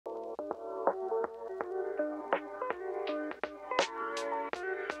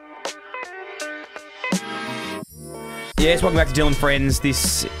Yes, welcome back to Dyl Friends.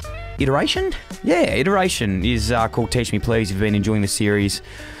 This iteration? Yeah, iteration is called Teach Me Pls. If you've been enjoying the series,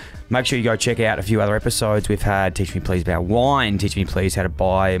 make sure you go check out a few other episodes. We've had Teach Me Pls about wine, Teach Me Pls how to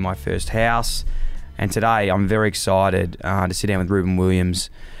buy my first house. And today I'm very excited to sit down with Reuben Williams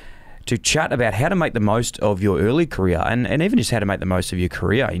to chat about how to make the most of your early career and even just how to make the most of your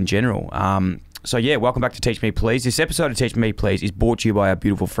career in general. So yeah, welcome back to Teach Me Pls. This episode of Teach Me Pls is brought to you by our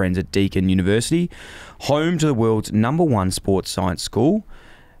beautiful friends at Deakin University, home to the world's #1 sports science school.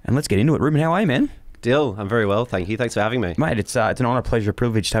 And let's get into it. Reuben, how are you, man? Dyl, I'm very well, thank you. Thanks for having me. Mate, it's an honour, pleasure,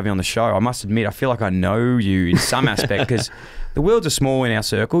 privilege to have you on the show. I must admit, I feel like I know you in some aspect because the worlds are small in our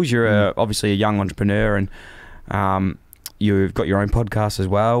circles. You're obviously a young entrepreneur and you've got your own podcast as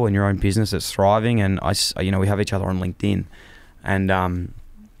well and your own business that's thriving. And we have each other on LinkedIn. And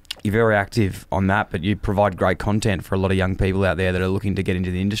you're very active on that, but you provide great content for a lot of young people out there that are looking to get into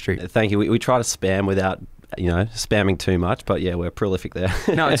the industry. Thank you. We try to spam without, spamming too much, but yeah, we're prolific there.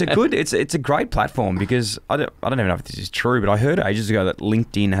 No, it's a great platform because I don't even know if this is true, but I heard ages ago that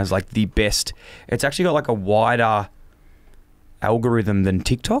LinkedIn has like the best. It's actually got like a wider algorithm than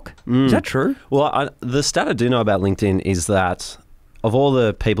TikTok. Is that true? Well, the stat I do know about LinkedIn is that of all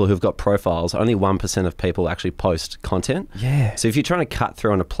the people who've got profiles, only 1% of people actually post content. Yeah. So if you're trying to cut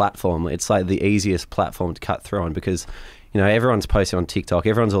through on a platform, it's like the easiest platform to cut through on because, everyone's posting on TikTok,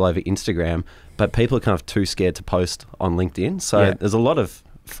 everyone's all over Instagram, but people are kind of too scared to post on LinkedIn. So there's a lot of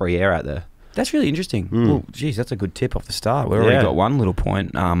free air out there. That's really interesting. Well, geez, that's a good tip off the start. We've already got one little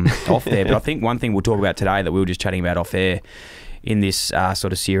point off there, but I think one thing we'll talk about today that we were just chatting about off air in this sort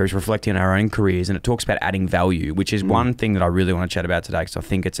of series, reflecting on our own careers, and it talks about adding value, which is one thing that I really want to chat about today because I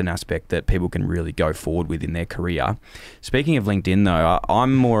think it's an aspect that people can really go forward with in their career. Speaking of LinkedIn though,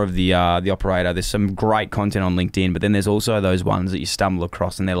 I'm more of the operator. There's some great content on LinkedIn, but then there's also those ones that you stumble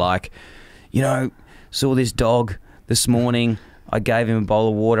across and they're like, saw this dog this morning, I gave him a bowl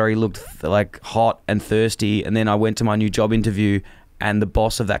of water, he looked like hot and thirsty, and then I went to my new job interview and the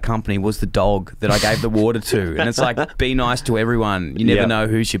boss of that company was the dog that I gave the water to. And it's like, be nice to everyone. You never know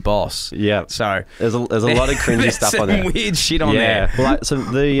who's your boss. Yeah. So there's a lot of cringy stuff on there. Weird shit on there. Well, so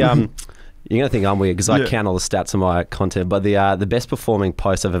you're going to think I'm weird because I count all the stats on my content, but the best performing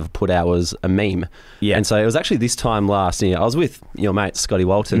post I've ever put out was a meme. Yeah. And so it was actually this time last year. I was with your mate, Scotty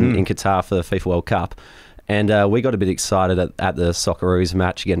Walton, in Qatar for the FIFA World Cup. And we got a bit excited at the Socceroos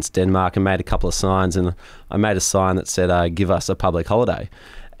match against Denmark and made a couple of signs. And I made a sign that said, give us a public holiday.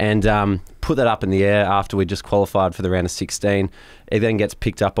 And put that up in the air after we just qualified for the round of 16. It then gets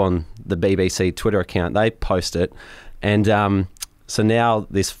picked up on the BBC Twitter account. They post it. And so now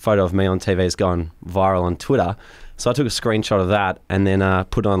this photo of me on TV has gone viral on Twitter. So I took a screenshot of that and then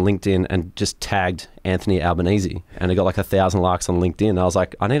put it on LinkedIn and just tagged Anthony Albanese, and it got like 1,000 likes on LinkedIn. I was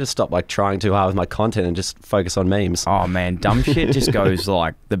like, I need to stop trying too hard with my content and just focus on memes. Oh man, dumb shit just goes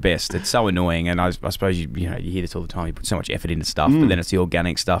like the best. It's so annoying, and I suppose you hear this all the time. You put so much effort into stuff, but then it's the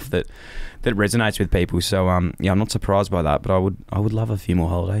organic stuff that resonates with people. So I'm not surprised by that, but I would love a few more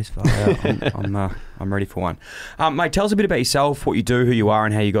holidays. I'm ready for one. Mate, tell us a bit about yourself, what you do, who you are,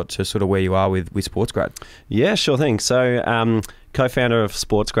 and how you got to sort of where you are with SportsGrad. Yeah, sure thing. So co-founder of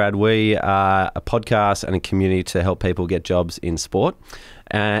SportsGrad, we are a podcast and a community to help people get jobs in sport.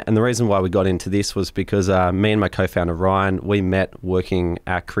 And the reason why we got into this was because me and my co-founder Ryan, we met working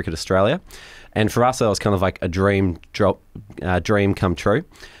at Cricket Australia. And for us, that was kind of like a dream come true.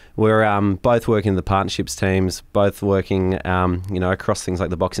 We're both working in the partnerships teams, both working across things like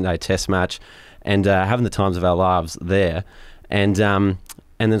the Boxing Day Test match, and having the times of our lives there. And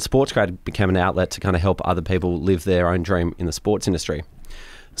then SportsGrad became an outlet to kind of help other people live their own dream in the sports industry.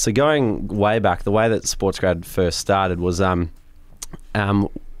 So going way back, the way that SportsGrad first started was I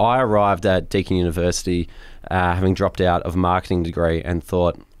arrived at Deakin University having dropped out of a marketing degree and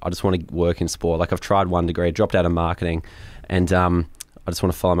thought, I just want to work in sport. Like I've tried one degree, dropped out of marketing, and I just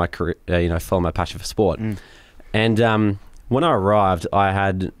want to follow my career, follow my passion for sport. And when I arrived, I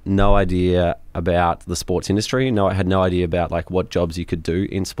had no idea about the sports industry. I had no idea about what jobs you could do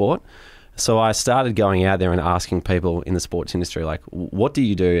in sport. So I started going out there and asking people in the sports industry, what do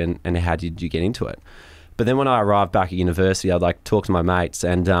you do and how did you get into it? But then when I arrived back at university, I'd talk to my mates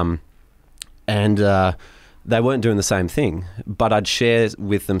and they weren't doing the same thing. But I'd share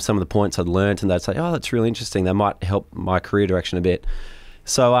with them some of the points I'd learned and they'd say, oh, that's really interesting. That might help my career direction a bit.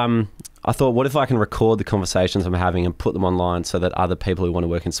 So I thought, what if I can record the conversations I'm having and put them online so that other people who want to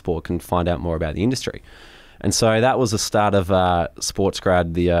work in sport can find out more about the industry? And so that was the start of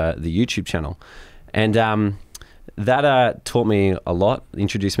SportsGrad, the YouTube channel. And that taught me a lot,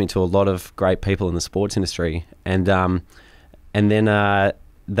 introduced me to a lot of great people in the sports industry, and then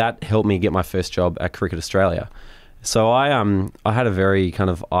that helped me get my first job at Cricket Australia. So I had a very kind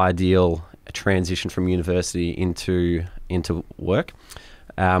of ideal transition from university into work.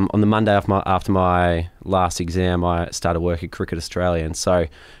 On the Monday after my last exam, I started work at Cricket Australia, and so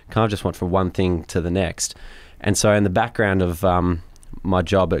kind of just went from one thing to the next. And so in the background of my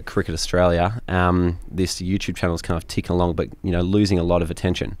job at Cricket Australia, this YouTube channel is kind of ticking along, but losing a lot of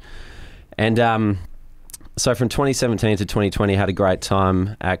attention. And so from 2017 to 2020, I had a great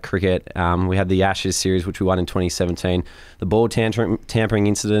time at cricket. We had the Ashes series, which we won in 2017. The ball tampering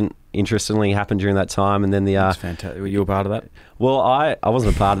incident, interestingly, happened during that time. And then That's fantastic. Were you a part of that? Well, I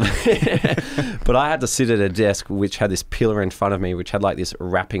wasn't a part of it, but I had to sit at a desk which had this pillar in front of me, which had like this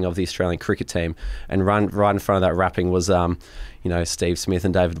wrapping of the Australian cricket team. And right in front of that wrapping was, Steve Smith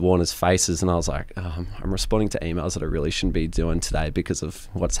and David Warner's faces. And I was like, I'm responding to emails that I really shouldn't be doing today because of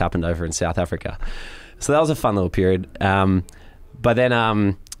what's happened over in South Africa. So that was a fun little period. But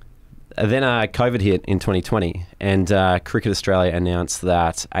then COVID hit in 2020, and Cricket Australia announced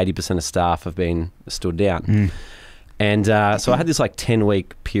that 80% of staff have been stood down. And so I had this like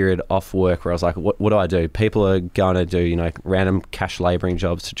 10-week period off work where I was like, what do I do? People are going to do, random cash labouring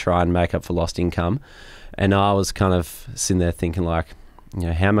jobs to try and make up for lost income. And I was kind of sitting there thinking like,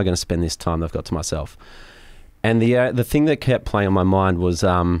 how am I going to spend this time that I've got to myself? And the thing that kept playing on my mind was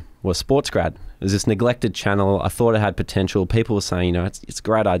SportsGrad. It was this neglected channel. I thought it had potential. People were saying, it's a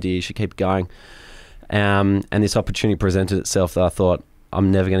great idea. You should keep going. And this opportunity presented itself that I thought, I'm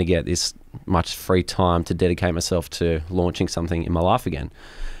never going to get this much free time to dedicate myself to launching something in my life again.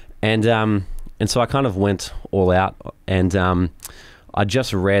 And so I kind of went all out. And I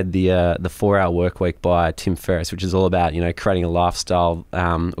just read the 4-Hour Workweek by Tim Ferriss, which is all about, creating a lifestyle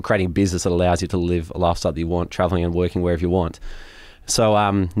or creating a business that allows you to live a lifestyle that you want, traveling and working wherever you want.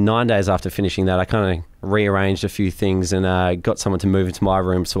 So 9 days after finishing that, I kind of rearranged a few things and got someone to move into my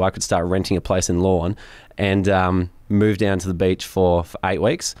room so I could start renting a place in Lorne, and moved down to the beach for 8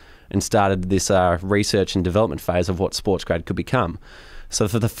 weeks and started this research and development phase of what SportsGrad could become. So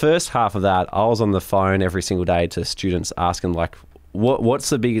for the first half of that, I was on the phone every single day to students asking like, what's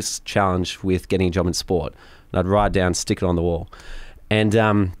the biggest challenge with getting a job in sport? And I'd write down, stick it on the wall. And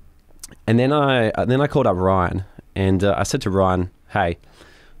then I called up Ryan, and I said to Ryan, hey,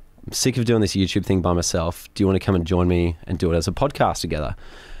 I'm sick of doing this YouTube thing by myself. Do you want to come and join me and do it as a podcast together?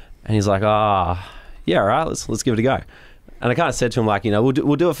 And he's like, yeah, all right, let's give it a go. And I kind of said to him like, we'll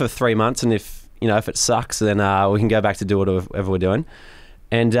do it for 3 months, and if it sucks, then we can go back to do whatever we're doing.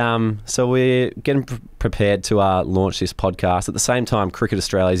 And so we're getting prepared to launch this podcast. At the same time, Cricket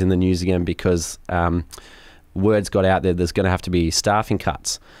Australia is in the news again because words got out there's going to have to be staffing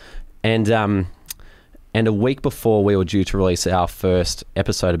cuts. And a week before we were due to release our first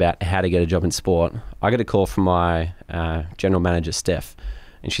episode about how to get a job in sport, I got a call from my general manager, Steph.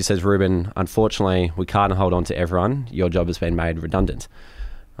 And she says, Reuben, unfortunately, we can't hold on to everyone. Your job has been made redundant.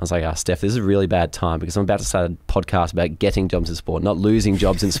 I was like, Steph, this is a really bad time because I'm about to start a podcast about getting jobs in sport, not losing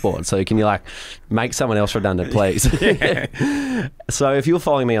jobs in sport. So can you make someone else redundant, please? So if you were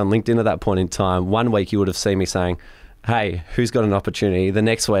following me on LinkedIn at that point in time, 1 week you would have seen me saying, hey, who's got an opportunity? The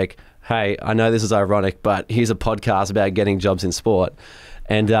next week, hey, I know this is ironic, but here's a podcast about getting jobs in sport.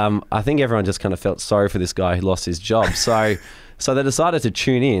 And I think everyone just kind of felt sorry for this guy who lost his job. So they decided to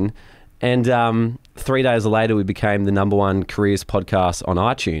tune in. And 3 days later, we became the #1 careers podcast on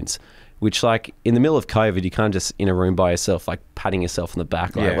iTunes, which in the middle of COVID, you can't just in a room by yourself, patting yourself on the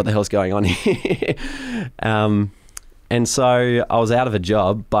back, what the hell's going on here? And so I was out of a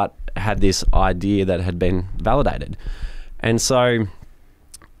job, but had this idea that had been validated. And so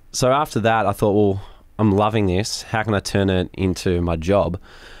after that, I thought, well, I'm loving this. How can I turn it into my job?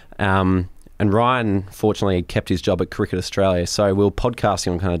 And Ryan, fortunately, kept his job at Cricket Australia. So we were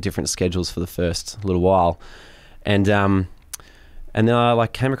podcasting on kind of different schedules for the first little while. And then I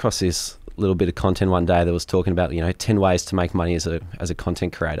came across this little bit of content one day that was talking about, 10 ways to make money as a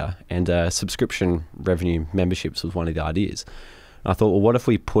content creator. And subscription revenue memberships was one of the ideas. And I thought, well, what if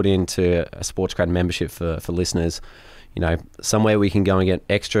we put into a SportsGrad membership for listeners, somewhere we can go and get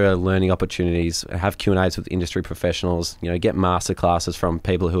extra learning opportunities, have Q&As with industry professionals, get masterclasses from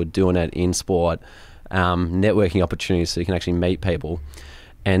people who are doing it in sport, networking opportunities so you can actually meet people.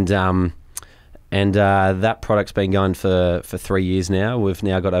 And that product's been going for 3 years now. We've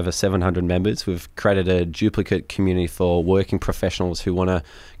now got over 700 members. We've created a duplicate community for working professionals who want to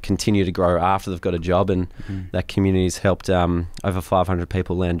continue to grow after they've got a job. And that community's helped over 500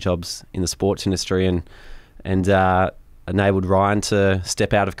 people land jobs in the sports industry, and enabled Ryan to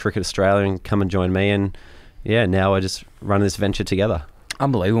step out of Cricket Australia and come and join me. And now we're just running this venture together.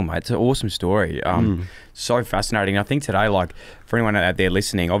 Unbelievable, mate. It's an awesome story. So fascinating. I think today, like, for anyone out there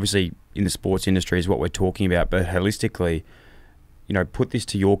listening, obviously in the sports industry is what we're talking about, but holistically, you know, put this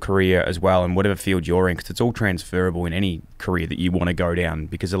to your career as well and whatever field you're in, because it's all transferable in any career that you want to go down,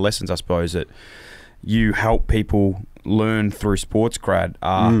 because the lessons, I suppose, that you help people learn through SportsGrad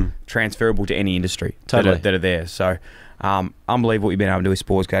are transferable to any industry that are there. So unbelievable what you've been able to do with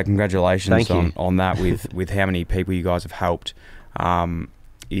SportsGrad. Congratulations on that with how many people you guys have helped.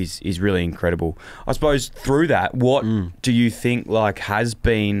 Is really incredible. I suppose through that, what do you think like has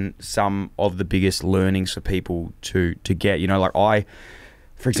been some of the biggest learnings for people to get? You know, like I,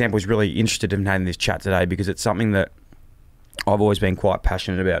 for example, was really interested in having this chat today because it's something that I've always been quite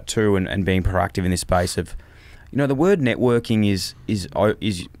passionate about too, and being proactive in this space of, you know, the word networking is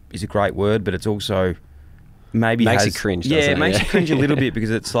a great word, but it's also maybe makes you cringe. It makes you cringe a little bit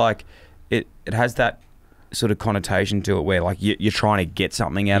because it's like it has that sort of connotation to it where like you're trying to get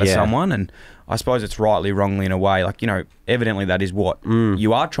something out of someone, and I suppose it's rightly, wrongly in a way, like, you know, evidently that is what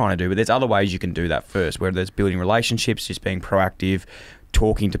you are trying to do, but there's other ways you can do that first, whether it's building relationships, just being proactive,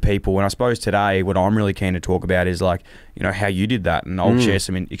 talking to people. And I suppose today what I'm really keen to talk about is like, you know, how you did that, and I'll share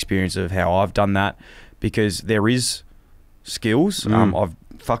some experience of how I've done that, because there is skills. I've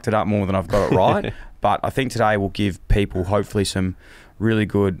fucked it up more than I've got it right, but I think today will give people hopefully some really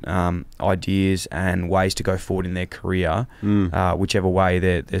good ideas and ways to go forward in their career, whichever way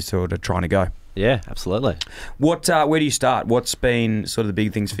they're sort of trying to go. Yeah, absolutely. Where do you start? What's been sort of the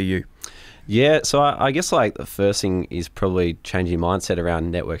big things for you? Yeah, so I guess like the first thing is probably changing your mindset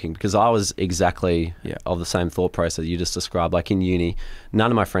around networking, because I was exactly of the same thought process you just described. Like in uni,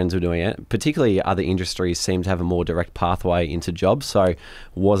 none of my friends were doing it. Particularly other industries seem to have a more direct pathway into jobs, so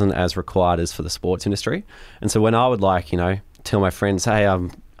wasn't as required as for the sports industry. And so when I would like, you know, tell my friends, hey,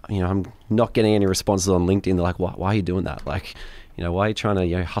 I'm not getting any responses on LinkedIn, they're like, why are you doing that? Like, you know, why are you trying to,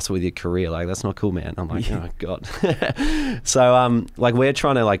 you know, hustle with your career? Like, that's not cool, man. I'm like, oh God. So, like, we're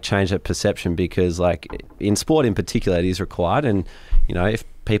trying to like change that perception, because like in sport in particular, it is required. And, you know, if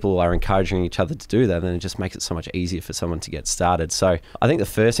people are encouraging each other to do that, then it just makes it so much easier for someone to get started. So I think the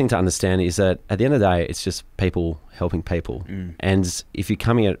first thing to understand is that at the end of the day, it's just people helping people. And if you're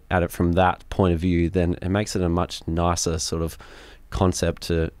coming at it from that point of view, then it makes it a much nicer sort of concept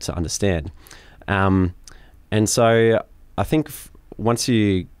to understand. And so I think once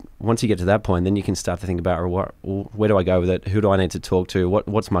you get to that point, then you can start to think about, where do I go with it? Who do I need to talk to?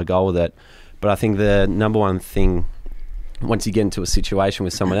 What's my goal with it? But I think the number one thing, once you get into a situation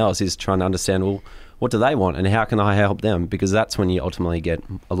with someone else, is trying to understand, well, what do they want and how can I help them? Because that's when you ultimately get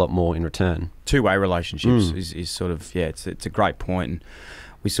a lot more in return. Two-way relationships is sort of, it's a great point. And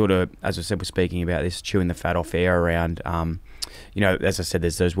we sort of, as I said, we're speaking about this, chewing the fat off air around, you know, as I said,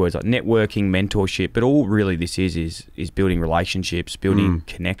 there's those words like networking, mentorship, but all really this is building relationships, building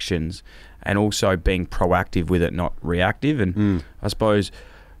connections, and also being proactive with it, not reactive. And I suppose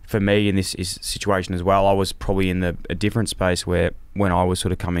for me in this situation as well, I was probably in a different space where when I was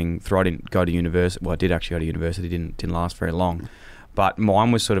sort of coming through, I didn't go to university. Well, I did actually go to university, didn't last very long. But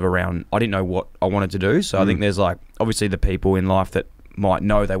mine was sort of around, I didn't know what I wanted to do. So I think there's like, obviously the people in life that might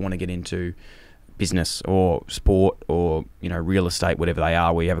know they want to get into business or sport or, you know, real estate, whatever they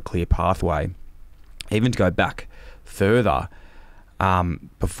are, where you have a clear pathway. Even to go back further,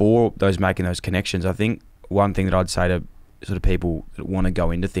 before making those connections, I think one thing that I'd say to sort of people that want to go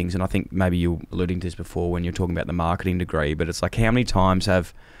into things, and I think maybe you were alluding to this before when you're talking about the marketing degree, but it's like, how many times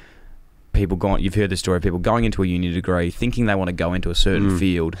have people gone, you've heard the story of people going into a uni degree thinking they want to go into a certain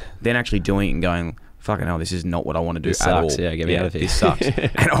field, then actually doing it and going, fucking hell, this is not what I want to do at all. Yeah, get me out of here. This sucks.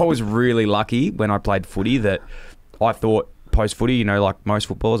 And I was really lucky when I played footy that I thought post-footy, you know, like most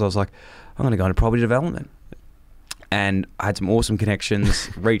footballers, I was like, I'm going to go into property development. And I had some awesome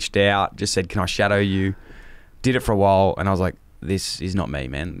connections, reached out, just said, can I shadow you? Did it for a while, and I was like, this is not me,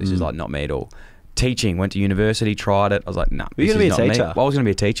 man. This is like not me at all. Teaching, went to university, tried it. I was like, nah, this is not me. Were you going to be a teacher? Well, I was going to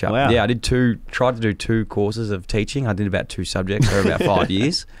be a teacher. Wow. Yeah, tried to do 2 courses of teaching. I did about 2 subjects for about 5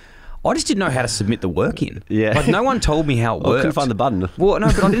 years. I just didn't know how to submit the work in. Yeah. Like, no one told me how it worked. I couldn't find the button. Well, no,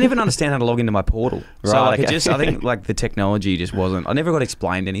 but I didn't even understand how to log into my portal. Right, so, like, okay. I think, like, the technology just wasn't... I never got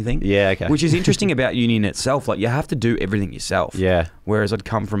explained anything. Yeah, okay. Which is interesting about uni in itself. Like, you have to do everything yourself. Yeah. Whereas I'd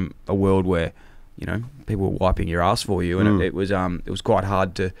come from a world where, you know, people were wiping your ass for you, and it was quite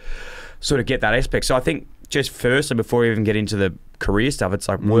hard to sort of get that aspect. So I think just firstly, before you even get into the career stuff, it's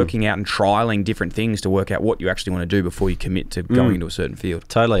like working out and trialing different things to work out what you actually want to do before you commit to going into a certain field.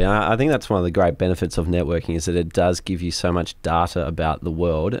 Totally. And I think that's one of the great benefits of networking, is that it does give you so much data about the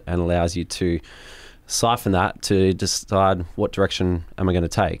world and allows you to siphon that to decide what direction am I going to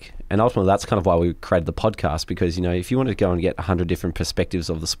take. And ultimately, that's kind of why we created the podcast, because, you know, if you want to go and get 100 different perspectives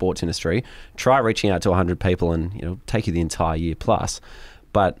of the sports industry, try reaching out to 100 people and, you know, take you the entire year plus.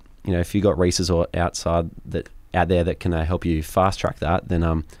 But, you know, if you've got resources or out there that can help you fast track that,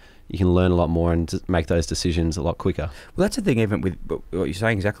 then you can learn a lot more and make those decisions a lot quicker. Well, that's the thing, even with what you're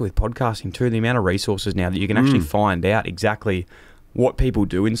saying exactly with podcasting too, the amount of resources now that you can actually find out exactly what people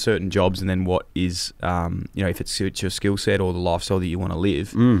do in certain jobs, and then what is, you know, if it suits your skill set or the lifestyle that you want to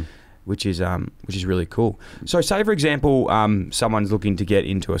live, which is really cool. So say, for example, someone's looking to get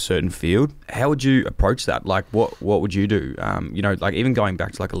into a certain field. How would you approach that? Like, what would you do? You know, like even going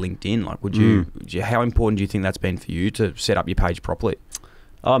back to like a LinkedIn, like how important do you think that's been for you to set up your page properly?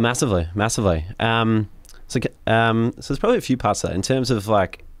 Oh, massively. So there's probably a few parts of that in terms of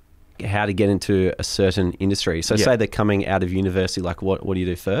like how to get into a certain industry. So say they're coming out of university, like what do you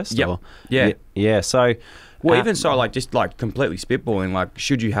do first? Yep. Yeah. So, well, even so, like just like completely spitballing, like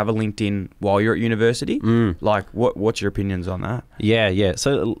should you have a LinkedIn while you're at university? Like what's your opinions on that? Yeah.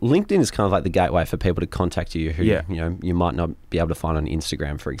 So LinkedIn is kind of like the gateway for people to contact you who, you know, you might not be able to find on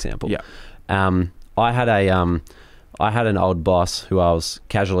Instagram, for example. Yeah. I had an old boss who I was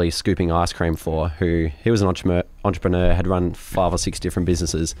casually scooping ice cream for, he was an entrepreneur, had run 5 or 6 different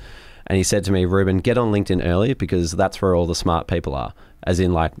businesses. And he said to me, Reuben, get on LinkedIn early because that's where all the smart people are, as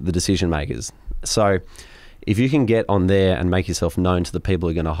in like the decision makers. So if you can get on there and make yourself known to the people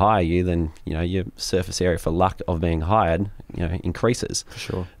who are going to hire you, then, you know, your surface area for luck of being hired, you know, increases. For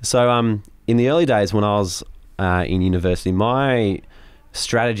sure. So in the early days when I was in university, my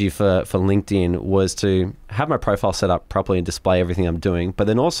strategy for LinkedIn was to have my profile set up properly and display everything I'm doing, but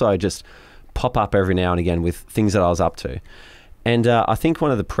then also just pop up every now and again with things that I was up to. And I think one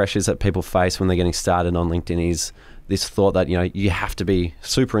of the pressures that people face when they're getting started on LinkedIn is this thought that, you know, you have to be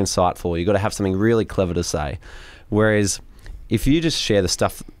super insightful. You've got to have something really clever to say. Whereas if you just share the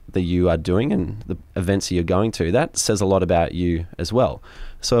stuff that you are doing and the events that you're going to, that says a lot about you as well.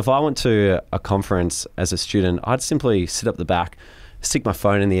 So if I went to a conference as a student, I'd simply sit up the back, stick my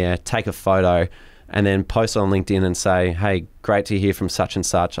phone in the air, take a photo, and then post on LinkedIn and say, hey, great to hear from such and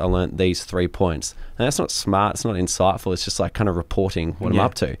such. I learned these 3 points. And that's not smart. It's not insightful. It's just like kind of reporting what I'm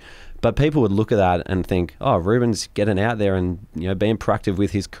up to. But people would look at that and think, oh, Reuben's getting out there and, you know, being proactive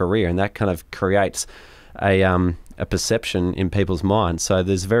with his career. And that kind of creates a perception in people's minds. So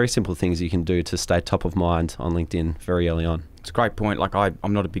there's very simple things you can do to stay top of mind on LinkedIn very early on. It's a great point. Like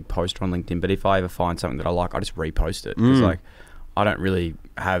I'm not a big poster on LinkedIn, but if I ever find something that I like, I just repost it. Because like, I don't really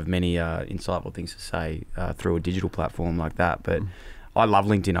have many insightful things to say through a digital platform like that, but I love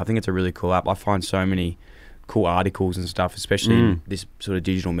LinkedIn. I think it's a really cool app. I find so many cool articles and stuff, especially in this sort of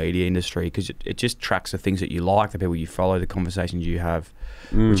digital media industry, because it just tracks the things that you like, the people you follow, the conversations you have,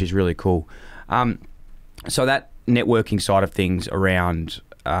 which is really cool. So that networking side of things around,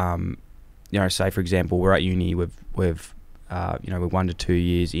 you know, say for example, we're at uni, we've you know, we're 1 to 2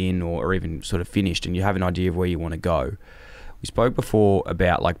 years in or even sort of finished, and you have an idea of where you want to go. We spoke before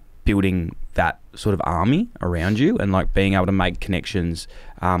about like building that sort of army around you and like being able to make connections,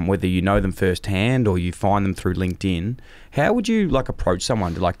 whether you know them firsthand or you find them through LinkedIn. How would you like approach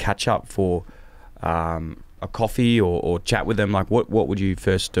someone to like catch up for a coffee or chat with them? Like what would you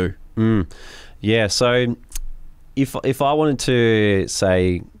first do? Yeah, so if I wanted to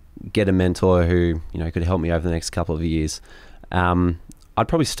say get a mentor who, you know, could help me over the next couple of years, I'd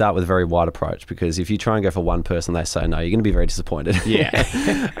probably start with a very wide approach, because if you try and go for one person, they say no, you're going to be very disappointed.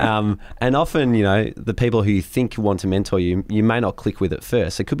 Yeah. And often, you know, the people who you think want to mentor you, you may not click with at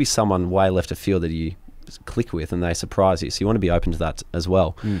first. It could be someone way left of field that you click with and they surprise you. So you want to be open to that as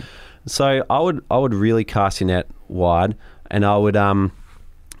well. So I would really cast your net wide, and I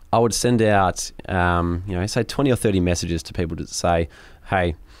would send out, you know, say 20 or 30 messages to people to say,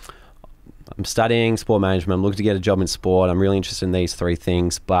 hey, I'm studying sport management. I'm looking to get a job in sport. I'm really interested in these 3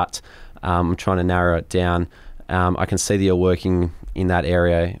 things, but I'm trying to narrow it down. I can see that you're working in that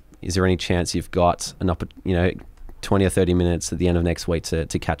area. Is there any chance you've got 20 or 30 minutes at the end of next week to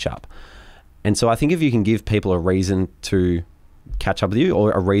catch up? And so I think if you can give people a reason to catch up with you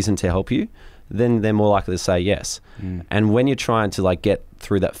or a reason to help you, then they're more likely to say yes. And when you're trying to like get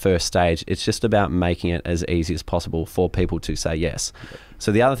through that first stage, it's just about making it as easy as possible for people to say yes.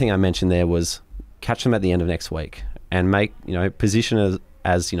 So the other thing I mentioned there was catch them at the end of next week and make, you know, position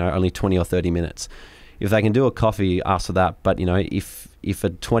as you know, only 20 or 30 minutes. If they can do a coffee after that, but you know, if a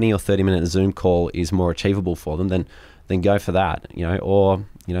 20 or 30 minute Zoom call is more achievable for them, then go for that, you know, or,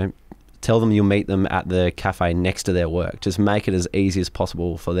 you know, tell them you'll meet them at the cafe next to their work. Just make it as easy as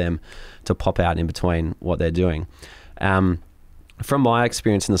possible for them to pop out in between what they're doing. From my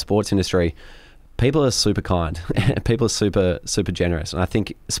experience in the sports industry, people are super kind. People are super generous. And I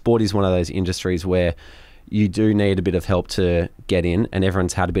think sport is one of those industries where you do need a bit of help to get in, and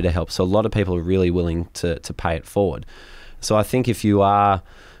everyone's had a bit of help. So a lot of people are really willing to pay it forward. So I think if you are,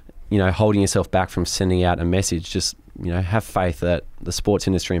 holding yourself back from sending out a message, just, have faith that the sports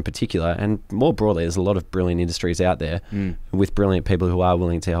industry in particular, and more broadly, there's a lot of brilliant industries out there with brilliant people who are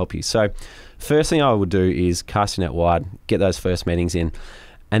willing to help you. So first thing I would do is cast your net wide, get those first meetings in.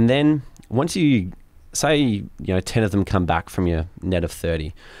 And then once you say, 10 of them come back from your net of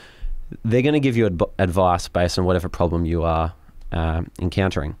 30, they're going to give you advice based on whatever problem you are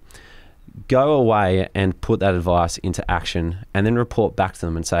encountering. Go away and put that advice into action, and then report back to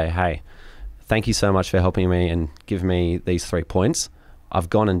them and say, hey, thank you so much for helping me and give me these 3 points. I've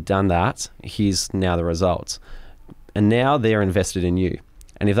gone and done that. Here's now the results. And now they're invested in you.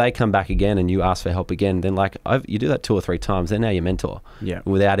 And if they come back again and you ask for help again, then you do that 2 or 3 times, they're now your mentor. Yeah.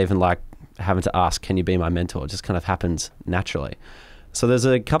 Without even having to ask, can you be my mentor? It just kind of happens naturally. So there's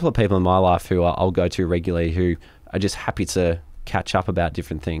a couple of people in my life who I'll go to regularly who are just happy to catch up about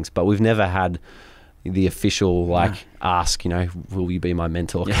different things, but we've never had the official ask, will you be my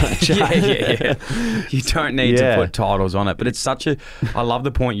mentor? Yeah. You don't need to put titles on it, but it's I love the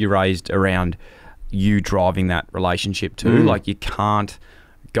point you raised around you driving that relationship too. You can't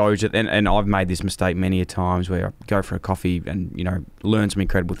go to, and I've made this mistake many a times where I go for a coffee and, learn some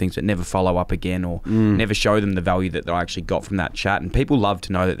incredible things but never follow up again, or never show them the value that I actually got from that chat. And people love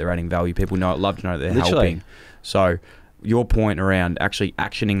to know that they're adding value. People love to know that they're helping. So your point around actually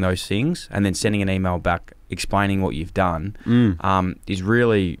actioning those things and then sending an email back explaining what you've done is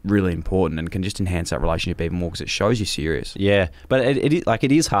really, really important, and can just enhance that relationship even more because it shows you're serious. Yeah, but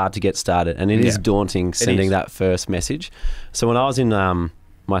it is hard to get started, and it is daunting sending that first message. So when I was in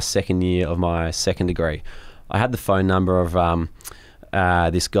my second year of my second degree, I had the phone number of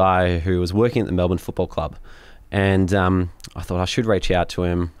this guy who was working at the Melbourne Football Club, and I thought I should reach out to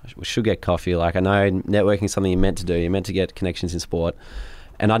him. We should get coffee. I know networking is something you're meant to do. You're meant to get connections in sport,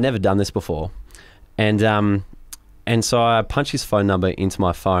 and I'd never done this before. And so I punched his phone number into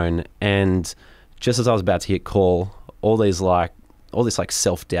my phone, and just as I was about to hit call, all this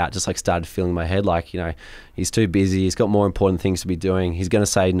self-doubt just started filling my head. He's too busy. He's got more important things to be doing. He's going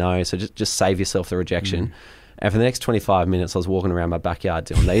to say no. So just save yourself the rejection. And for the next 25 minutes, I was walking around my backyard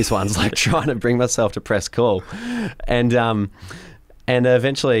doing these ones, trying to bring myself to press call. And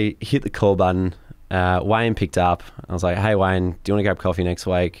eventually hit the call button. Wayne picked up. I was like, hey, Wayne, do you want to grab coffee next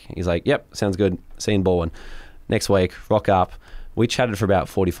week? He's like, yep, sounds good. See you in Baldwin. Next week, rock up. We chatted for about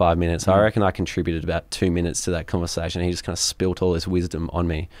 45 minutes. I reckon I contributed about 2 minutes to that conversation. He just kind of spilt all his wisdom on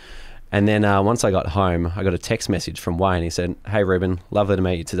me. And then once I got home, I got a text message from Wayne. He said, hey, Reuben, lovely to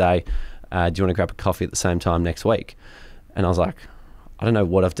meet you today. Do you want to grab a coffee at the same time next week? And I was like, I don't know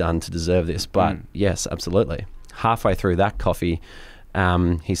what I've done to deserve this, but yes, absolutely. Halfway through that coffee,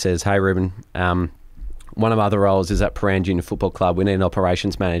 he says, hey, Reuben, one of my other roles is at Paran Junior Football Club. We need an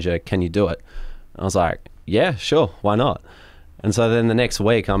operations manager. Can you do it? I was like, yeah, sure. Why not? And so then the next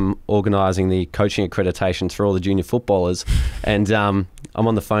week, I'm organising the coaching accreditations for all the junior footballers. And I'm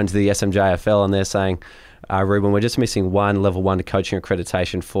on the phone to the SMJFL, and they're saying, Reuben, we're just missing one level 1 coaching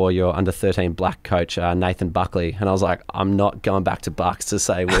accreditation for your under 13 black coach, Nathan Buckley. And I was like, I'm not going back to Bucks to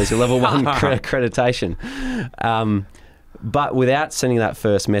say, where's your level 1 accreditation? But without sending that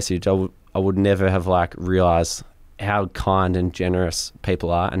first message, I would never have realised how kind and generous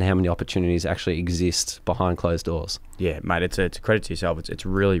people are and how many opportunities actually exist behind closed doors. Yeah, mate, it's a credit to yourself. It's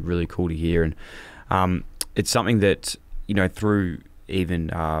really, really cool to hear. And it's something that, through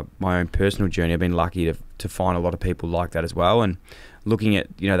even my own personal journey, I've been lucky to find a lot of people like that as well. And looking at,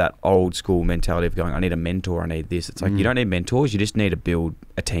 that old school mentality of going, I need a mentor, I need this. It's like, you don't need mentors, you just need to build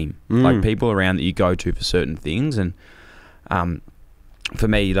a team. People around that you go to for certain things. And for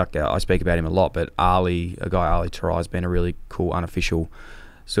me, I speak about him a lot, but Ali Tarai has been a really cool, unofficial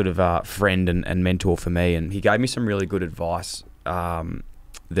sort of friend and mentor for me. And he gave me some really good advice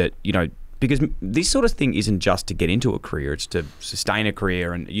that, because this sort of thing isn't just to get into a career, it's to sustain a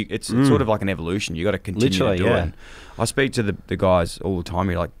career, and it's sort of like an evolution. You got to continue to do it. And I speak to the guys all the time.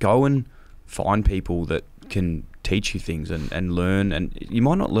 You're like, go and find people that can teach you things and learn. And you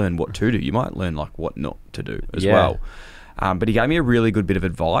might not learn what to do. You might learn what not to do as well. But he gave me a really good bit of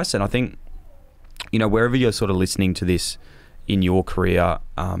advice, and I think, wherever you're sort of listening to this in your career,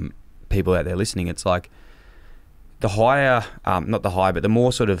 people out there listening, it's like the higher, not the higher, but the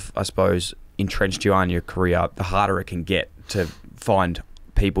more sort of, I suppose, entrenched you are in your career, the harder it can get to find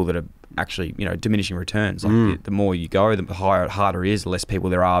people that are actually, diminishing returns. The more you go, the harder it is, the less people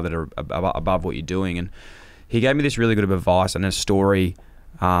there are that are above what you're doing. And he gave me this really good advice and a story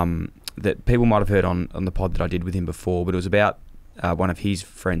that people might have heard on the pod that I did with him before, but it was about one of his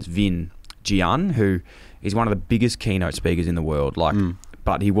friends, Vin Jian, who is one of the biggest keynote speakers in the world.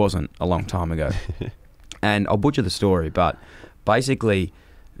 But he wasn't a long time ago. And I'll butcher the story, but basically,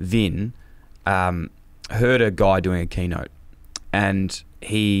 Vin heard a guy doing a keynote, and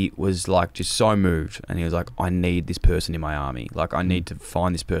he was like just so moved, and he was like, I need this person in my army. Like, I need to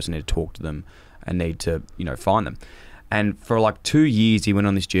find this person, I need to talk to them, I need to, find them. And for like 2 years, he went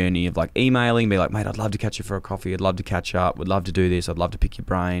on this journey of like emailing, be like, mate, I'd love to catch you for a coffee, I'd love to catch up, would love to do this, I'd love to pick your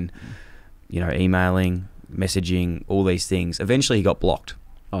brain, emailing, messaging, all these things. Eventually he got blocked.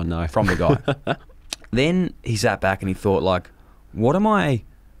 Oh no. From the guy. Then he sat back and he thought, like, what am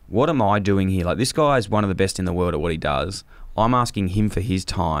I doing here? Like, this guy is one of the best in the world at what he does. I'm asking him for his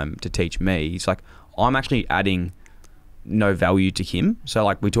time to teach me. He's like, I'm actually adding no value to him. So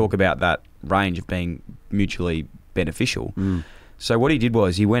like, we talk about that range of being mutually beneficial. So what he did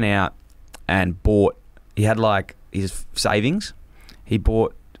was he went out and he had like his savings. He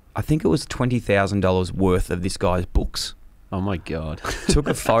bought, I think it was $20,000 worth of this guy's books. Oh my God. Took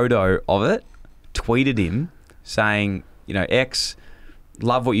a photo of it, tweeted him saying, X,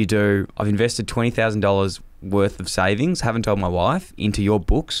 love what you do. I've invested $20,000 worth of savings, haven't told my wife, into your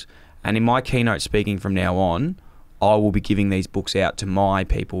books. And in my keynote speaking from now on, I will be giving these books out to my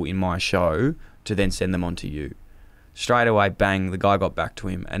people in my show to then send them on to you. Straight away, bang, the guy got back to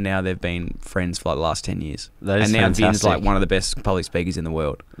him, and now they've been friends for like the last 10 years. That is and now fantastic. Vin's like one of the best public speakers in the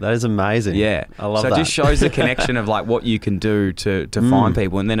world. That is amazing. Yeah. I love that. So it just shows the connection of like what you can do to find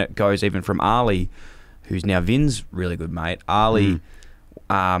people. And then it goes even from Ali, who's now Vin's really good mate. Ali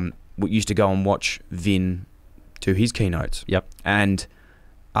used to go and watch Vin do his keynotes. Yep. And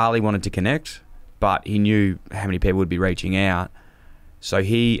Ali wanted to connect, but he knew how many people would be reaching out. So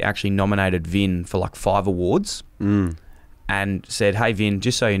he actually nominated Vin for like 5 awards and said, hey Vin,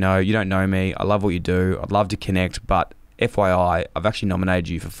 just so you know, you don't know me, I love what you do, I'd love to connect, but FYI, I've actually nominated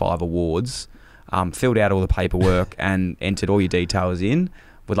you for 5 awards, filled out all the paperwork and entered all your details in,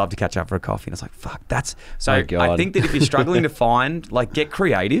 would love to catch up for a coffee. And I was like, fuck, that's... So I think that if you're struggling to find, like, get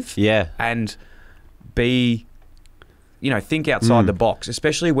creative and be... think outside the box,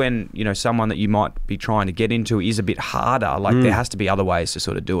 especially when, someone that you might be trying to get into is a bit harder. Like, there has to be other ways to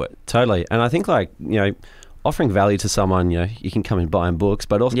sort of do it. Totally. And I think, like, offering value to someone, you can come and buy them books,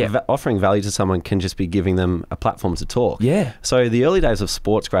 but also offering value to someone can just be giving them a platform to talk. Yeah. So the early days of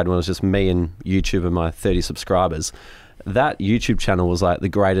SportsGrad, when it was just me and YouTube and my 30 subscribers, that YouTube channel was like the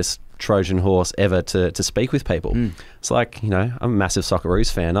greatest Trojan horse ever to speak with people. It's like, I'm a massive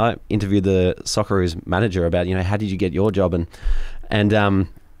Socceroos fan. I interviewed the Socceroos manager about, how did you get your job? And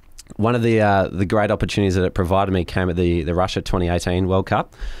one of the great opportunities that it provided me came at the Russia 2018 World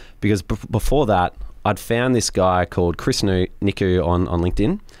Cup, because before that, I'd found this guy called Chris Niku on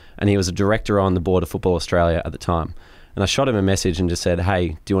LinkedIn, and he was a director on the board of Football Australia at the time. And I shot him a message and just said, hey,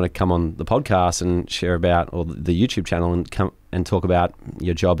 do you want to come on the podcast and share about, or the YouTube channel, and come and talk about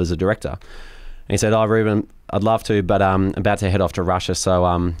your job as a director? And he said, oh, Reuben, I'd love to, but I'm about to head off to Russia,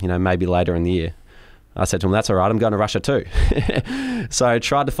 so maybe later in the year. I said to him, that's all right, I'm going to Russia too. So I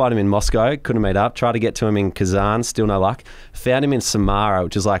tried to find him in Moscow, couldn't meet up. Tried to get to him in Kazan, still no luck. Found him in Samara,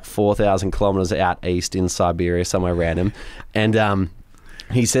 which is like 4,000 kilometers out east in Siberia, somewhere random. And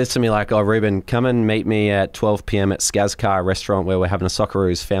he says to me like, oh, Reuben, come and meet me at 12 p.m. at Skazkar restaurant where we're having a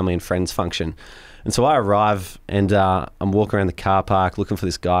Socceroos family and friends function. And so I arrive and I'm walking around the car park looking for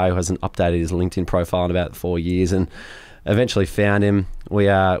this guy who hasn't updated his LinkedIn profile in about 4 years, and eventually found him. We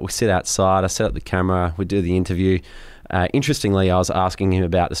sit outside, I set up the camera, we do the interview. Interestingly, I was asking him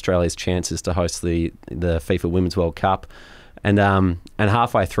about Australia's chances to host the FIFA Women's World Cup. And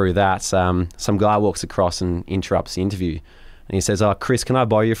halfway through that, some guy walks across and interrupts the interview. And he says, oh, Chris, can I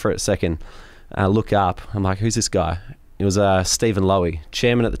borrow you for a second? I look up. I'm like, who's this guy? It was Stephen Lowy,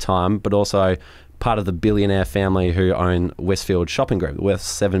 chairman at the time, but also part of the billionaire family who own Westfield Shopping Group, worth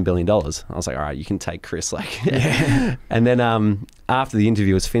 $7 billion. I was like, all right, you can take Chris. And then after the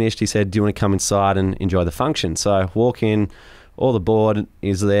interview was finished, he said, do you want to come inside and enjoy the function? So I walk in, all the board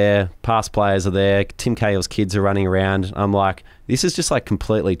is there, past players are there, Tim Cahill's kids are running around. I'm like, this has just like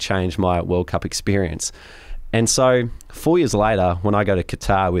completely changed my World Cup experience. And so 4 years later, when I go to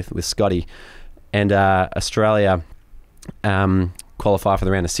Qatar with Scotty, and Australia qualify for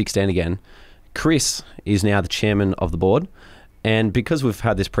the round of 16 again, Chris is now the chairman of the board. And because we've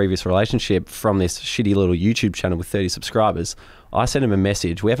had this previous relationship from this shitty little YouTube channel with 30 subscribers, I sent him a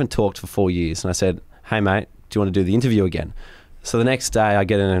message. We haven't talked for 4 years. And I said, hey, mate, do you want to do the interview again? So the next day I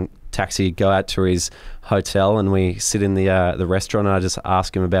get in a taxi, go out to his hotel, and we sit in the restaurant, and I just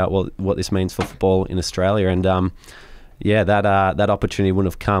ask him about what this means for football in Australia. And yeah, that opportunity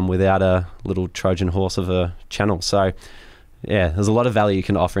wouldn't have come without a little Trojan horse of a channel. So yeah, there's a lot of value you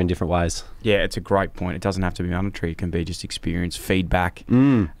can offer in different ways. Yeah, it's a great point. It doesn't have to be monetary. It can be just experience, feedback,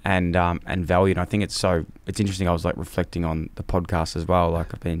 and value. And I think it's interesting. I was like reflecting on the podcast as well.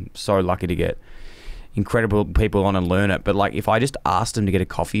 Like I've been so lucky to get incredible people on and learn it. But like if I just asked them to get a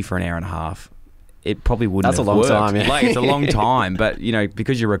coffee for an hour and a half, it probably wouldn't have worked. That's a long time. Yeah. Like it's a long time, but you know,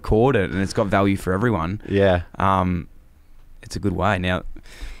 because you record it and it's got value for everyone. Yeah. It's a good way. Now,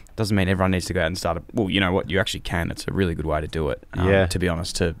 doesn't mean everyone needs to go out and start a, well, you know what, you actually can. It's a really good way to do it, to be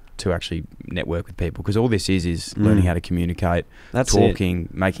honest, to actually network with people, because all this is learning how to communicate, talking,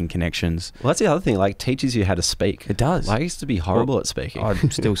 making connections. Well, that's the other thing, like teaches you how to speak. It does. Like, I used to be horrible at speaking. I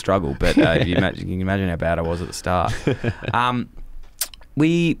still struggle, but you can imagine how bad I was at the start.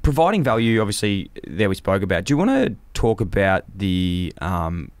 We providing value, obviously, there we spoke about. Do you want to talk about the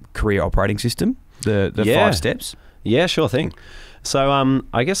career operating system, the 5 steps? Yeah, sure thing. So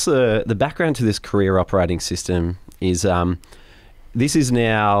I guess the background to this career operating system is this is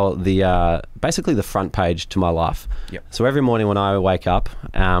now the basically the front page to my life. Yep. So every morning when I wake up,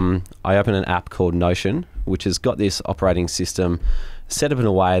 I open an app called Notion, which has got this operating system set up in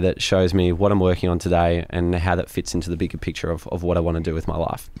a way that shows me what I'm working on today and how that fits into the bigger picture of what I want to do with my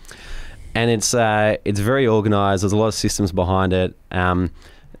life. And it's very organized. There's a lot of systems behind it.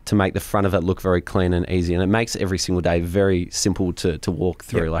 To make the front of it look very clean and easy, and it makes every single day very simple to walk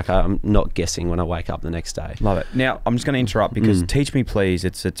through. Yep. Like I'm not guessing when I wake up the next day. Love it. Now I'm just going to interrupt because Teach Me Please,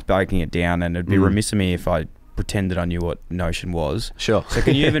 it's breaking it down, and it'd be remiss of me if I pretended I knew what Notion was. Sure. So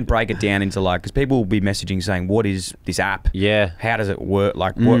can you even break it down into like, because people will be messaging saying, what is this app? Yeah. How does it work?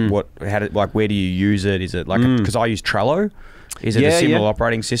 Like where do you use it? Is it like, because I use Trello. Is it a similar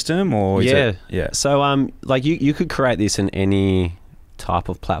operating system or is it? Yeah. So like you could create this in any type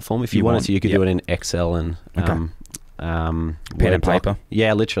of platform if you wanted to. You could do it in Excel and pen and paper.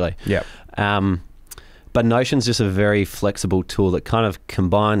 Yeah, literally. Yeah. But Notion's just a very flexible tool that kind of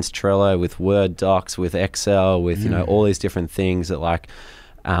combines Trello with Word docs, with Excel, with you know all these different things that like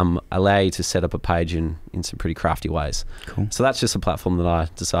allow you to set up a page in some pretty crafty ways. Cool. So that's just a platform that I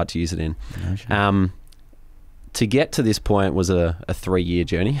decided to use it in. Notion. To get to this point was a 3-year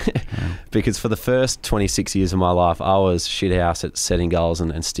journey because for the first 26 years of my life, I was shit house at setting goals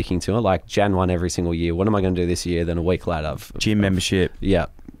and sticking to it. Like Jan 1 every single year. What am I going to do this year? Then a week later. Gym membership. Yeah.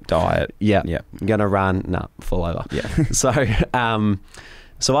 Diet. Yeah. Yeah. I'm going to run. No, fall over. Yeah.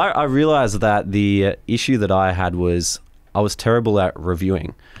 So I realized that the issue that I had was I was terrible at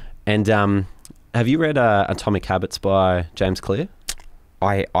reviewing. And have you read Atomic Habits by James Clear?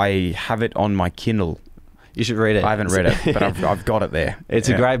 I have it on my Kindle. You should read it. I haven't read it, but I've got it there. It's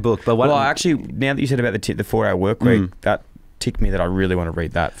a great book. But actually, now that you said about the 4-hour work week, that ticked me that I really want to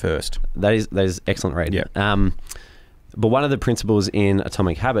read that first. That is excellent read. Yeah. But one of the principles in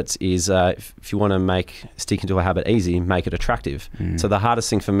Atomic Habits is if you want to make sticking to a habit easy, make it attractive. So the hardest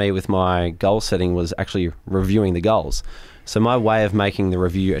thing for me with my goal setting was actually reviewing the goals. So my way of making the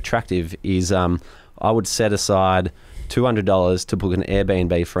review attractive is I would set aside $200 to book an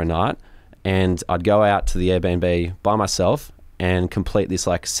Airbnb for a night, and I'd go out to the Airbnb by myself and complete this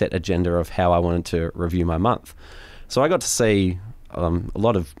like set agenda of how I wanted to review my month. So I got to see a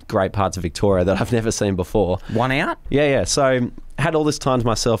lot of great parts of Victoria that I've never seen before. One out? Yeah. So I had all this time to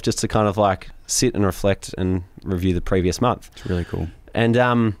myself just to kind of like sit and reflect and review the previous month. It's really cool.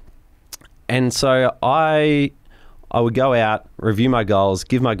 And so I would go out, review my goals,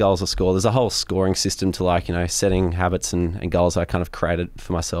 give my goals a score. There's a whole scoring system to like, you know, setting habits and goals I kind of created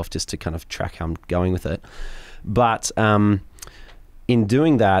for myself just to kind of track how I'm going with it. But in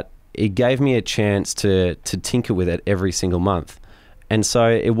doing that, it gave me a chance to tinker with it every single month. And so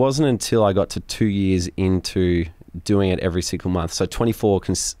it wasn't until I got to 2 years into doing it every single month, so 24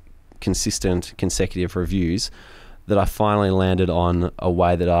 consistent consecutive reviews, that I finally landed on a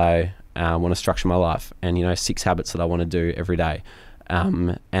way that I want to structure my life, and 6 habits that I want to do every day,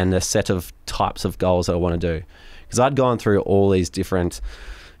 and a set of types of goals that I want to do. Because I'd gone through all these different,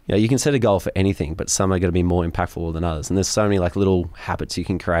 you can set a goal for anything, but some are going to be more impactful than others. And there's so many like little habits you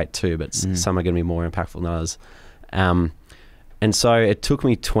can create too, but some are going to be more impactful than others. And so it took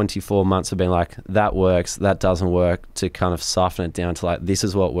me 24 months of being like, that works, that doesn't work, to kind of soften it down to like, this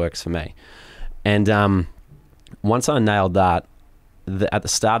is what works for me. And once I nailed that, at the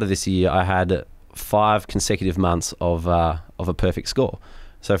start of this year, I had 5 consecutive months of a perfect score.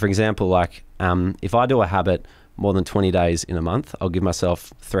 So for example, like if I do a habit more than 20 days in a month, I'll give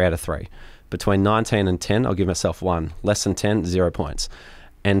myself 3 out of 3. Between 19 and 10, I'll give myself 1. Less than 10, 0 points.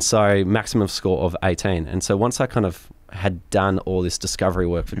 And so maximum score of 18. And so once I kind of had done all this discovery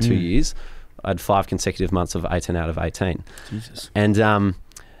work for 2 years, I had 5 consecutive months of 18 out of 18. Jesus.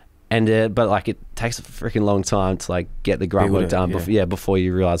 But like it takes a freaking long time to like get the grunt work done before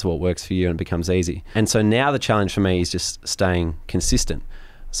you realize what works for you and it becomes easy. And so now the challenge for me is just staying consistent.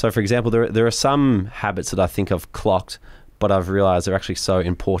 So for example, there are some habits that I think I've clocked, but I've realized they're actually so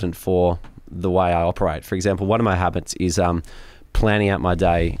important for the way I operate. For example, one of my habits is planning out my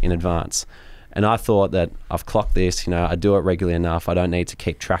day in advance. And I thought that I've clocked this, I do it regularly enough. I don't need to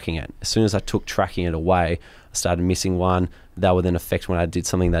keep tracking it. As soon as I took tracking it away, I started missing one. That would then affect when I did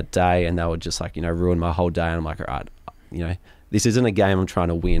something that day, and that would just like, ruin my whole day. And I'm like, all right, this isn't a game I'm trying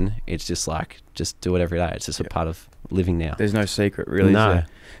to win. It's just like, just do it every day. It's just a part of living now. There's no secret really. No.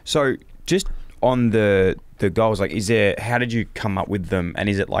 So just on the goals, like how did you come up with them? And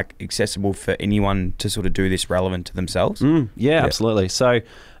is it like accessible for anyone to sort of do this relevant to themselves? Yeah, absolutely. So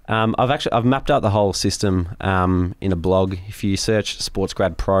I've mapped out the whole system in a blog. If you search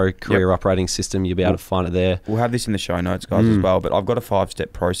SportsGrad Pro Career Operating System, you'll be able to find it there. We'll have this in the show notes, guys, as well. But I've got a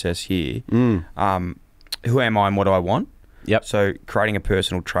 5-step process here. Who am I and what do I want? Yep. So creating a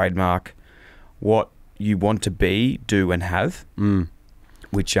personal trademark, what you want to be, do, and have,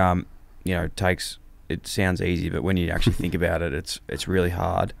 which takes. It sounds easy, but when you actually think about it, it's really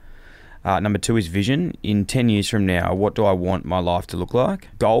hard. Number 2 is vision. In 10 years from now, what do I want my life to look like?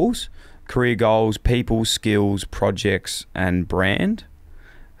 Goals, career goals, people, skills, projects, and brand.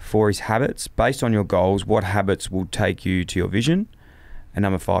 4 is habits. Based on your goals, what habits will take you to your vision? And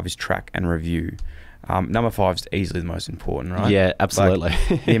number 5 is track and review. Number 5 is easily the most important, right? Yeah, absolutely.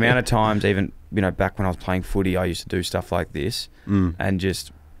 Like, the amount of times, even back when I was playing footy, I used to do stuff like this and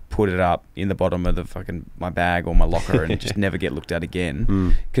just put it up in the bottom of my bag or my locker and just never get looked at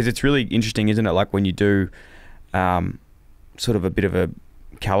again. Because it's really interesting, isn't it? Like when you do sort of a bit of a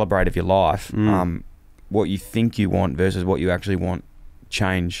calibrate of your life, what you think you want versus what you actually want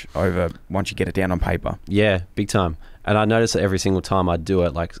change over once you get it down on paper. Yeah, big time. And I notice that every single time I do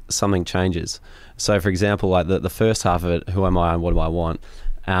it, like something changes. So for example, like the first half of it, who am I and what do I want?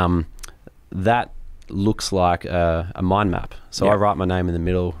 That looks like a mind map. So I write my name in the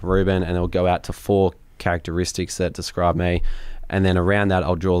middle, Reuben, and it'll go out to 4 characteristics that describe me. And then around that,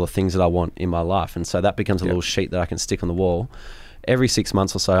 I'll draw the things that I want in my life. And so that becomes a little sheet that I can stick on the wall. Every 6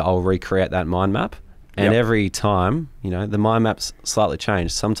 months or so, I'll recreate that mind map. And every time, the mind map's slightly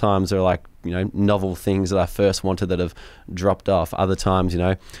changed. Sometimes they're like, novel things that I first wanted that have dropped off. Other times,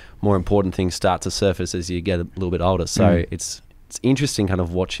 more important things start to surface as you get a little bit older. So it's interesting kind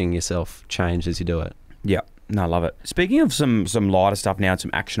of watching yourself change as you do it. Yeah. No, I love it. Speaking of some lighter stuff now and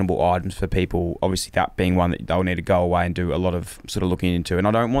some actionable items for people, obviously that being one that they'll need to go away and do a lot of sort of looking into. And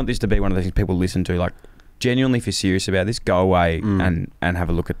I don't want this to be one of the things people listen to, like genuinely if you're serious about this, go away and have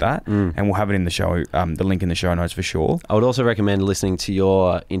a look at that. And we'll have it in the show, the link in the show notes for sure. I would also recommend listening to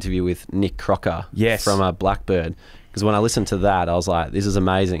your interview with Nick Crocker from Blackbird. Because when I listened to that, I was like, this is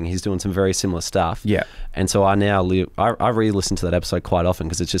amazing. He's doing some very similar stuff. Yeah. And so I now I re-listen to that episode quite often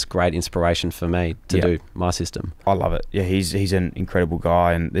because it's just great inspiration for me to do my system. I love it. Yeah, he's an incredible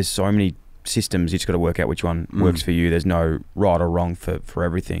guy, and there's so many systems. You just got to work out which one works for you. There's no right or wrong for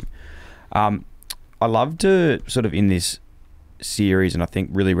everything. I love to sort of in this series, and I think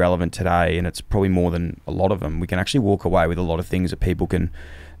really relevant today, and it's probably more than a lot of them, we can actually walk away with a lot of things that people can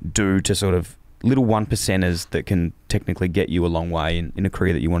do to sort of little 1%ers that can technically get you a long way in a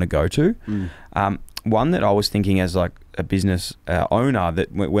career that you want to go to. One that I was thinking as like a business owner,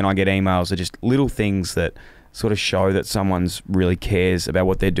 that when I get emails are just little things that sort of show that someone's really cares about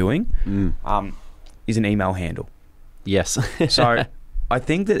what they're doing, is an email handle. Yes. So I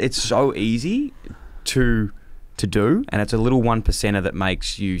think that it's so easy to do, and it's a little 1%er that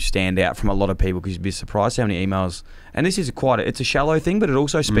makes you stand out from a lot of people, because you'd be surprised how many emails, and this is it's a shallow thing, but it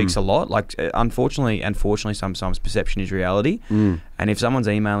also speaks a lot. Like unfortunately sometimes perception is reality. And if someone's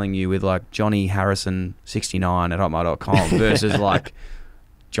emailing you with like Johnny Harrison 69 at hotmail.com versus like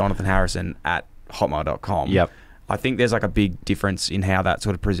Jonathan Harrison at hotmail.com, I think there's like a big difference in how that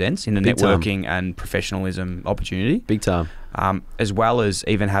sort of presents in the networking and professionalism opportunity. Big time. As well as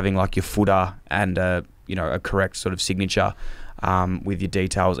even having like your footer and a correct sort of signature with your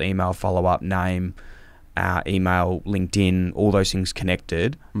details, email, follow-up, name, email, LinkedIn, all those things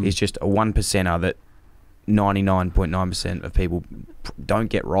connected is just a 1%er that 99.9% of people don't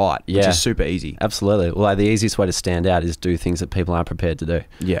get right, which is super easy. Absolutely. Well, the easiest way to stand out is do things that people aren't prepared to do.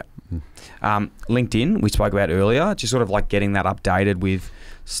 Yeah. LinkedIn, we spoke about earlier, just sort of like getting that updated with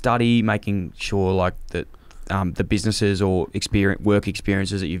study, making sure like that the businesses or work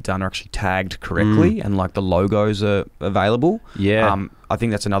experiences that you've done are actually tagged correctly and like the logos are available. Yeah. I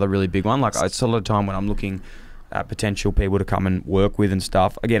think that's another really big one. Like it's a lot of time when I'm looking at potential people to come and work with and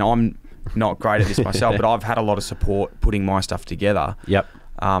stuff. Again, I'm not great at this myself, but I've had a lot of support putting my stuff together. Yep.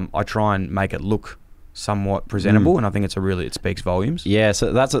 I try and make it look somewhat presentable, and I think it speaks volumes. Yeah,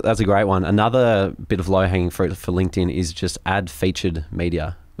 so that's a great one. Another bit of low-hanging fruit for LinkedIn is just add featured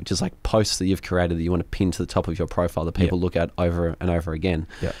media, which is like posts that you've created that you want to pin to the top of your profile that people look at over and over again.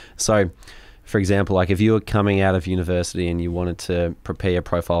 Yep. So, for example, like if you were coming out of university and you wanted to prepare your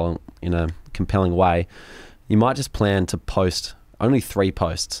profile in a compelling way, you might just plan to post only 3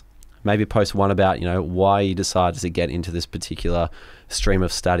 posts. Maybe post one about, why you decided to get into this particular stream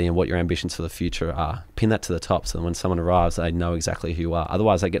of study and what your ambitions for the future are. Pin that to the top so that when someone arrives, they know exactly who you are.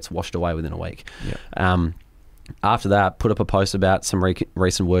 Otherwise, that gets washed away within a week. Yep. After that, put up a post about some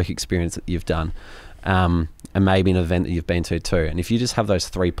recent work experience that you've done, and maybe an event that you've been to too. And if you just have those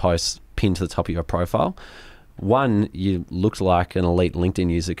 3 posts pinned to the top of your profile, one, you looked like an elite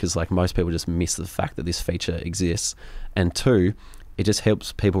LinkedIn user because like most people just miss the fact that this feature exists. And 2, it just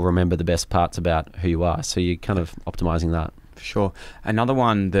helps people remember the best parts about who you are. So you're kind of optimizing that. For sure. Another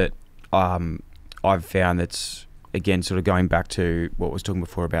one that I've found that's, again, sort of going back to what I was talking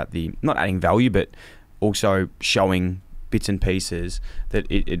before about the not adding value, but also showing bits and pieces, that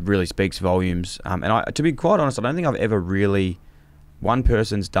it really speaks volumes. And to be quite honest, I don't think I've ever really, one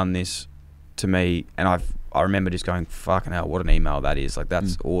person's done this to me, and I remember just going, fucking hell, what an email that is. Like,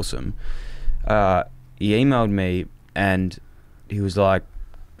 that's awesome. He emailed me and he was like,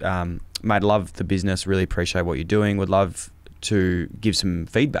 mate, love the business, really appreciate what you're doing, would love to give some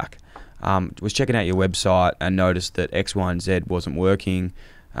feedback. Was checking out your website and noticed that X, Y, and Z wasn't working.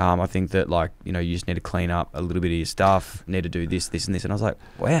 I think that you just need to clean up a little bit of your stuff, need to do this, this, and this. And I was like,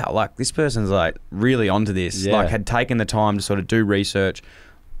 wow, like this person's like really onto this, had taken the time to sort of do research,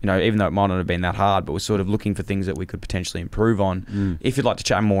 even though it might not have been that hard, but was sort of looking for things that we could potentially improve on. If you'd like to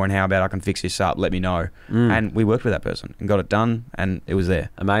chat more on how about I can fix this up, let me know. And we worked with that person and got it done, and it was there.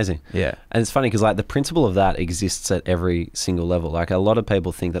 Amazing. Yeah. And it's funny because the principle of that exists at every single level. Like a lot of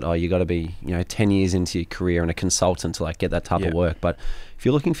people think that, you got to be, 10 years into your career and a consultant to get that type of work. But if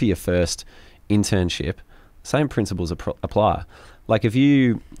you're looking for your first internship, same principles apply. Like if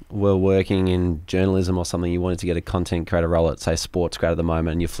you were working in journalism or something, you wanted to get a content creator role at, say, SportsGrad at the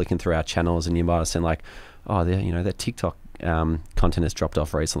moment, and you're flicking through our channels and you might have seen that TikTok content has dropped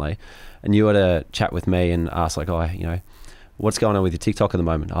off recently, and you were to chat with me and ask what's going on with your TikTok at the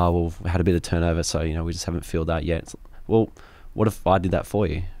moment? Well, we had a bit of turnover, so, we just haven't filled that yet. Well, what if I did that for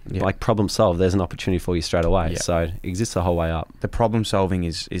you? Like problem solve, there's an opportunity for you straight away. So it exists the whole way up. The problem solving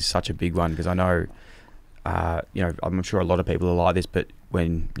is such a big one because I know, I'm sure a lot of people are like this, but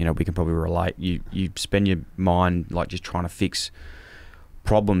when, we can probably relate, you spend your mind just trying to fix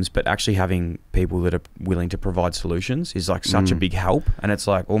problems, but actually having people that are willing to provide solutions is such a big help. And it's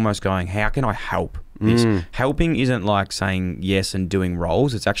almost going, how can I help this? Helping isn't saying yes and doing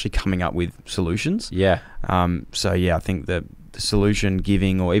roles, it's actually coming up with solutions. I think the solution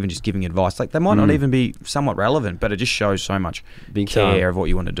giving, or even just giving advice, they might not even be somewhat relevant, but it just shows so much big care of what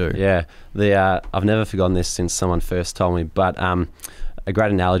you want to do. I've never forgotten this since someone first told me, but a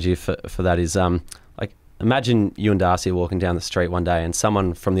great analogy for that is imagine you and Darcy are walking down the street one day and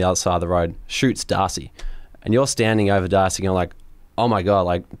someone from the other side of the road shoots Darcy, and you're standing over Darcy going oh my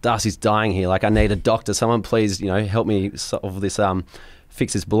God, Darcy's dying here, I need a doctor, someone please help me solve this,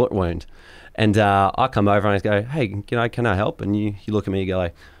 fix this bullet wound. And I come over and I go, hey, can I help? And you look at me, you go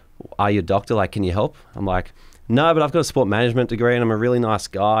are you a doctor? Can you help? I'm like, no, but I've got a sport management degree and I'm a really nice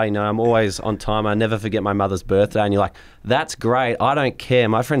guy. I'm always on time. I never forget my mother's birthday. And you're like, that's great. I don't care.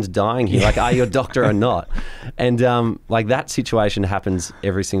 My friend's dying here. Are you a doctor or not? And that situation happens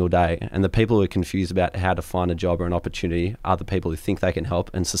every single day. And the people who are confused about how to find a job or an opportunity are the people who think they can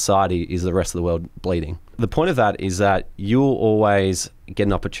help. And society is the rest of the world bleeding. The point of that is that you'll always get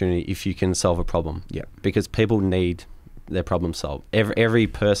an opportunity if you can solve a problem. Because people need their problem solved. Every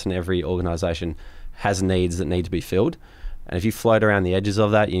person, every organisation has needs that need to be filled, and if you float around the edges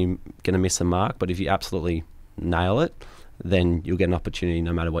of that, you're going to miss the mark. But if you absolutely nail it, then you'll get an opportunity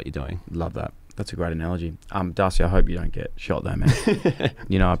no matter what you're doing. Love that. That's a great analogy. Darcy, I hope you don't get shot though, man.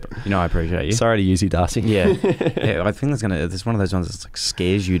 I appreciate you. Sorry to use you, Darcy. Yeah, I think it's one of those ones that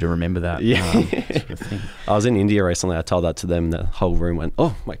scares you to remember that. Sort of thing. I was in India recently. I told that to them. The whole room went,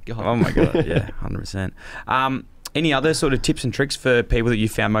 oh my God. Oh my God. Yeah, 100%. Any other sort of tips and tricks for people that you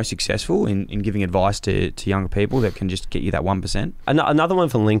found most successful in giving advice to younger people that can just get you that 1%? Another one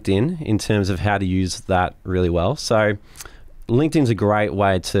for LinkedIn in terms of how to use that really well. So LinkedIn's a great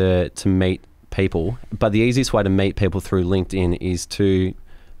way to meet people, but the easiest way to meet people through LinkedIn is to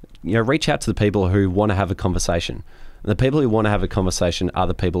reach out to the people who want to have a conversation. And the people who want to have a conversation are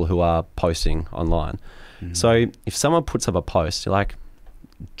the people who are posting online. So if someone puts up a post, you're like,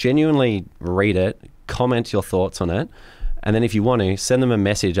 genuinely read it, comment your thoughts on it, and then if you want to, send them a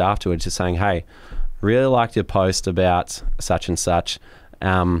message afterwards just saying, hey, really liked your post about such and such.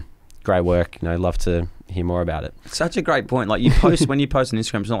 Great work. Love to hear more about it. Such a great point. Like, you post when you post on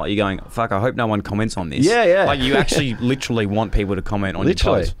Instagram, it's not like you're going, fuck, I hope no one comments on this. Yeah. Like, you actually literally want people to comment on your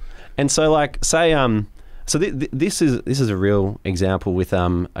post. And so, like, say, this is a real example with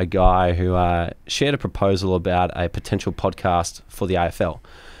a guy who shared a proposal about a potential podcast for the AFL,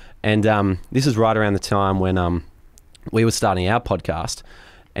 and this is right around the time when we were starting our podcast,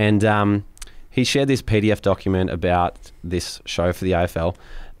 and he shared this PDF document about this show for the AFL,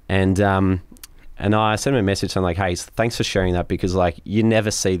 and I sent him a message saying, like, hey, thanks for sharing that, because, like, you never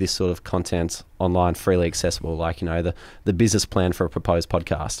see this sort of content online freely accessible, like, the business plan for a proposed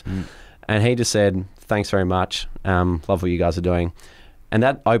podcast. And he just said, thanks very much, love what you guys are doing. And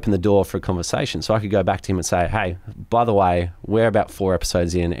that opened the door for a conversation. So I could go back to him and say, hey, by the way, we're about 4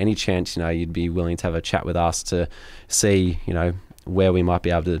 episodes in. Any chance, you'd be willing to have a chat with us to see, where we might be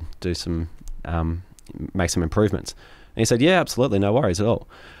able to do some, make some improvements? And he said, yeah, absolutely, no worries at all.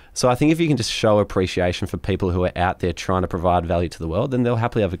 So I think if you can just show appreciation for people who are out there trying to provide value to the world, then they'll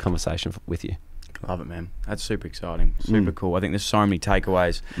happily have a conversation with you. Love it, man. That's super exciting. Super cool. I think there's so many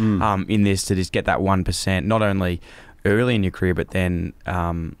takeaways in this to just get that 1%, not only early in your career, but then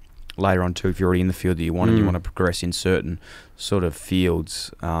later on too, if you're already in the field that you want and you want to progress in certain sort of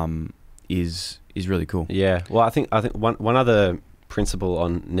fields, is really cool. Yeah. Well, I think one other principle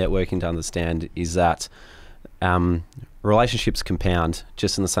on networking to understand is that relationships compound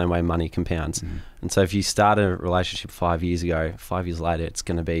just in the same way money compounds. And so if you start a relationship 5 years ago, 5 years later, it's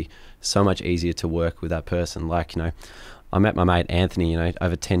going to be so much easier to work with that person. Like, I met my mate Anthony,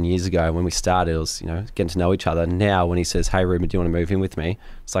 over 10 years ago. When we started, it was, getting to know each other. Now when he says, hey, Reuben, do you want to move in with me?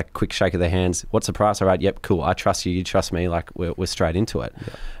 It's like quick shake of the hands. What's the price? All right, yep, cool. I trust you, you trust me. Like, we're straight into it.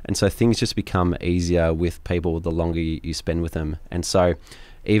 Yep. And so things just become easier with people the longer you spend with them. And so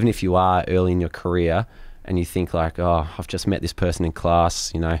even if you are early in your career and you think like, oh, I've just met this person in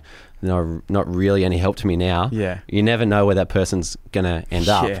class, not really any help to me now. Yeah. You never know where that person's going to end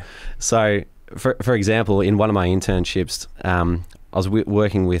up. So for example, in one of my internships, I was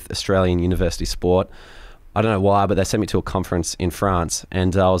working with Australian University Sport. I don't know why, but they sent me to a conference in France,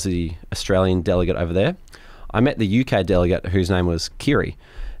 and I was the Australian delegate over there. I met the UK delegate, whose name was Kiri,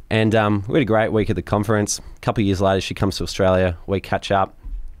 and we had a great week at the conference. A couple of years later, she comes to Australia. We catch up.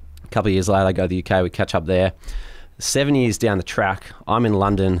 A couple of years later, I go to the UK. We catch up there. 7 years down the track, I'm in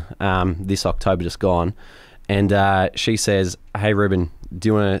London this October just gone, and she says, hey, Reuben, do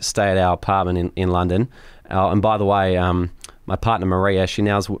you want to stay at our apartment in London? And by the way, my partner Maria, she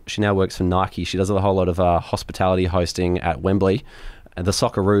now works for Nike. She does a whole lot of hospitality hosting at Wembley. The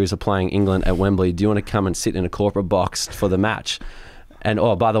Socceroos are playing England at Wembley. Do you want to come and sit in a corporate box for the match? And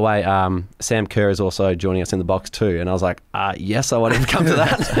oh, by the way, Sam Kerr is also joining us in the box too. And I was like, yes, I want him to come to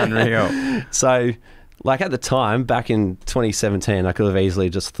that. Unreal. So, like at the time, back in 2017, I could have easily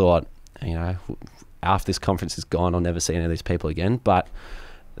just thought, after this conference is gone, I'll never see any of these people again. But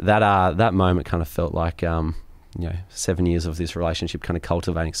that moment kind of felt like 7 years of this relationship kind of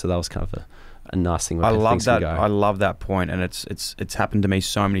cultivating. So that was kind of a nice thing. I love that. I love that point, and it's happened to me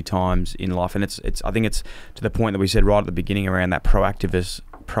so many times in life, and I think it's to the point that we said right at the beginning around that proactiveness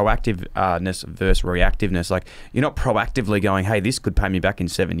versus reactiveness. Like, you're not proactively going, hey, this could pay me back in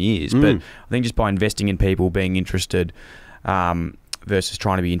 7 years, but I think just by investing in people, being interested, versus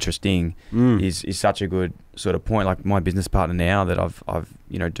trying to be interesting is such a good sort of point. Like my business partner now that I've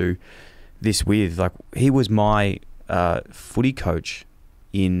do this with, like, he was my footy coach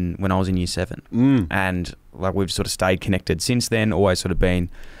when I was in year 7, and like we've sort of stayed connected since then. Always sort of been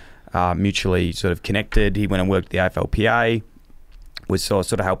mutually sort of connected. He went and worked at the AFLPA, was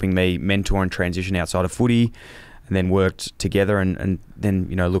sort of helping me mentor and transition outside of footy, and then worked together, and then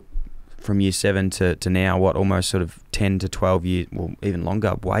look, from year 7 to now, almost sort of 10 to 12 years, well, even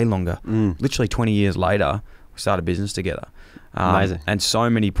longer, way longer. Literally 20 years later, we started a business together. Amazing. And so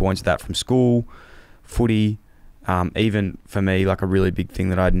many points of that from school, footy, even for me, like a really big thing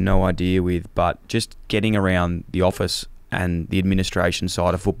that I had no idea with, but just getting around the office and the administration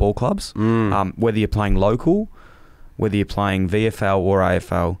side of football clubs, whether you're playing local, whether you're playing VFL or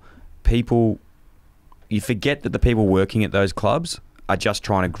AFL, you forget that the people working at those clubs are just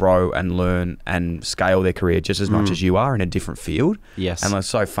trying to grow and learn and scale their career just as much as you are in a different field. Yes. And it's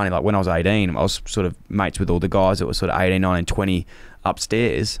so funny, like when I was 18, I was sort of mates with all the guys that were sort of 18, 19, 20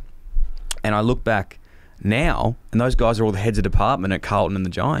 upstairs. And I look back now, and those guys are all the heads of department at Carlton and the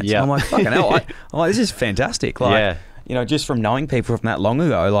Giants. Yeah. I'm like, fucking hell, I'm like, this is fantastic. Like, just from knowing people from that long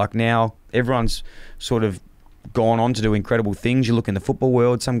ago, like now everyone's sort of gone on to do incredible things. You look in the football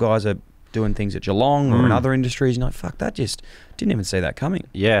world, some guys are doing things at Geelong or in other industries. You're like, fuck, that just didn't even see that coming.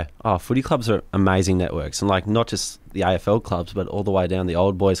 Yeah. Oh, footy clubs are amazing networks. And like not just the AFL clubs, but all the way down the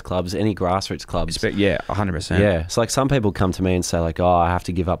old boys clubs, any grassroots clubs. Yeah, 100%. Yeah. It's like some people come to me and say like, oh, I have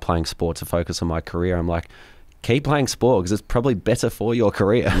to give up playing sport to focus on my career. I'm like, keep playing sport because it's probably better for your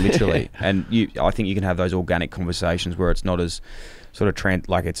career. Literally. And I think you can have those organic conversations where it's not as sort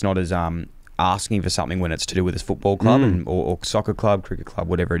of it's not as asking for something when it's to do with this football club or soccer club, cricket club,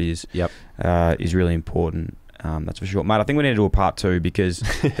 whatever it is. Yep. Is really important. That's for sure, mate. I think we need to do a part 2 because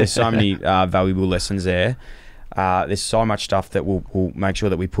there's so many valuable lessons there. There's so much stuff that we'll make sure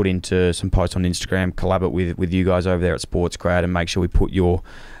that we put into some posts on Instagram, collaborate with you guys over there at SportsGrad, and make sure we put your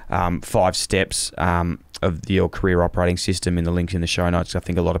 5 steps of your career operating system in the links in the show notes. I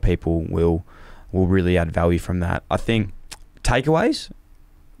think a lot of people will really add value from that. I think takeaways,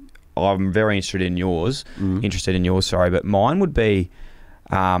 I'm very interested in yours, but mine would be,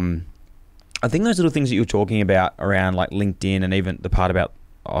 I think those little things that you were talking about around like LinkedIn and even the part about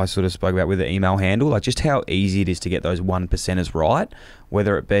I sort of spoke about with the email handle, like just how easy it is to get those 1%ers right,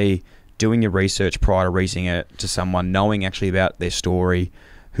 whether it be doing your research prior to reaching it to someone, knowing actually about their story,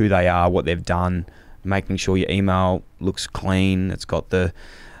 who they are, what they've done, making sure your email looks clean, it's got the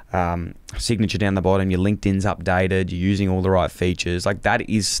signature down the bottom, your LinkedIn's updated, you're using all the right features. Like that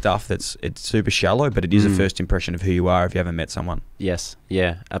is stuff it's super shallow, but it is a first impression of who you are if you haven't met someone. Yes,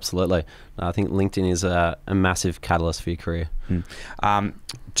 yeah, absolutely. I think LinkedIn is a massive catalyst for your career.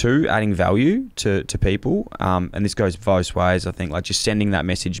 2, adding value to people, and this goes both ways. I think like just sending that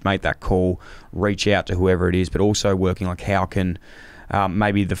message, make that call, reach out to whoever it is, but also working like how can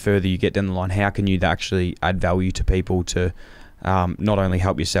maybe the further you get down the line, how can you actually add value to people to not only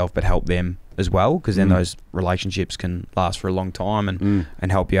help yourself but help them as well, because then those relationships can last for a long time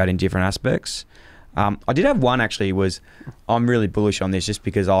and help you out in different aspects. I did have one actually, I'm really bullish on this just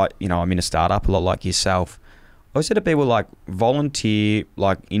because I'm in a startup a lot like yourself. I always said to people like volunteer,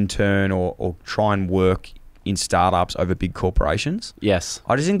 like intern or try and work in startups over big corporations. Yes.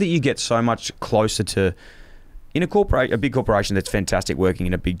 I just think that you get so much closer to in a big corporation that's fantastic working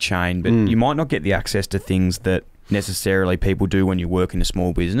in a big chain, but you might not get the access to things that necessarily people do when you work in a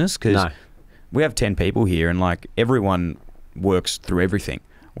small business, because we have 10 people here and like everyone works through everything.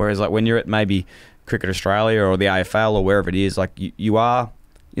 Whereas like when you're at maybe Cricket Australia or the AFL or wherever it is, like you're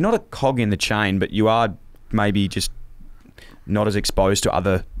not a cog in the chain, but you are maybe just not as exposed to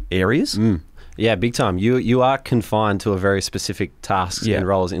other areas. Yeah, big time. You are confined to a very specific tasks and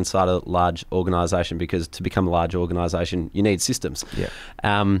roles inside a large organisation, because to become a large organisation, you need systems.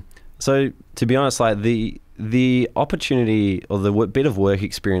 Yeah. So to be honest, like the opportunity or the bit of work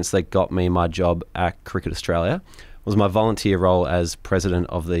experience that got me my job at Cricket Australia was my volunteer role as president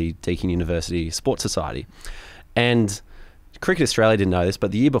of the Deakin University Sports Society. And Cricket Australia didn't know this,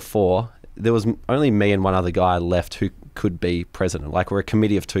 but the year before, there was only me and one other guy left who could be president. Like, we're a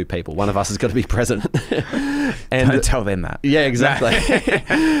committee of 2 people. One of us has got to be president. And don't tell them that. Yeah, exactly.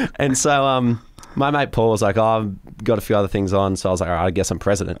 And so my mate Paul was like, oh, I've got a few other things on. So I was like, all right, I guess I'm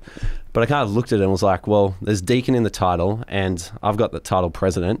president. But I kind of looked at it and was like, well, there's Deakin in the title and I've got the title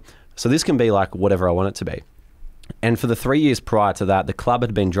president. So this can be like whatever I want it to be. And for the 3 years prior to that, the club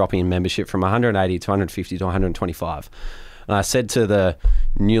had been dropping in membership from 180 to 150 to 125. And I said to the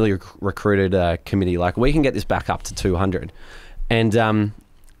newly recruited committee, like, we can get this back up to 200. And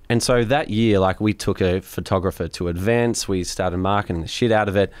so that year, like, we took a photographer to Advance. We started marketing the shit out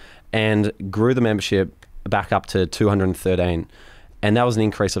of it and grew the membership back up to 213. And that was an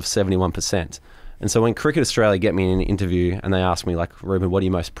increase of 71%. And so when Cricket Australia get me in an interview and they asked me, like, Reuben, what are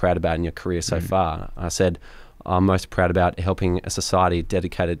you most proud about in your career so far? I said, I'm most proud about helping a society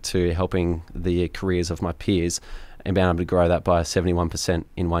dedicated to helping the careers of my peers and being able to grow that by 71%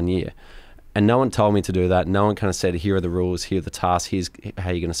 in 1 year. And no one told me to do that. No one kind of said, here are the rules, here are the tasks, here's how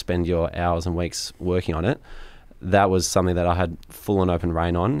you're going to spend your hours and weeks working on it. That was something that I had full and open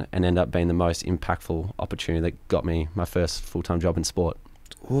reign on and ended up being the most impactful opportunity that got me my first full-time job in sport.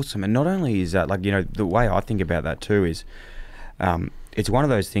 Awesome. And not only is that, like, you know, the way I think about that too is it's one of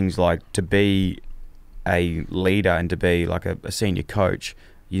those things, like, to be a leader and to be like a senior coach,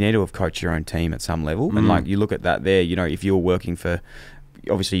 you need to have coached your own team at some level. And like, you look at that there, you know, if you're working for,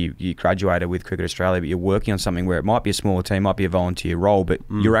 obviously you graduated with Cricket Australia, but you're working on something where it might be a smaller team, might be a volunteer role, but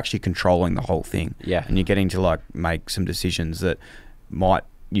you're actually controlling the whole thing. Yeah. And you're getting to like make some decisions that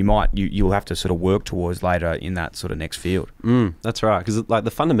you'll have to sort of work towards later in that sort of next field. That's right. Because like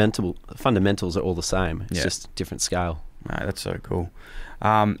the fundamentals are all the same. It's just different scale. Mate, that's so cool.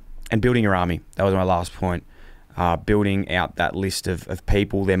 And building your army. That was my last point. Building out that list of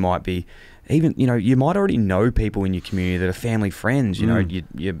people. There might be even, you might already know people in your community that are family friends,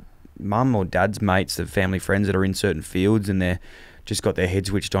 your mum or dad's mates, the family friends that are in certain fields, and they're just got their head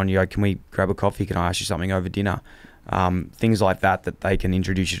switched on. You go, can we grab a coffee? Can I ask you something over dinner? Things like that they can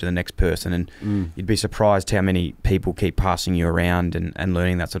introduce you to the next person, and you'd be surprised how many people keep passing you around and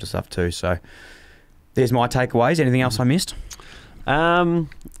learning that sort of stuff too. So there's my takeaways. Anything else I missed?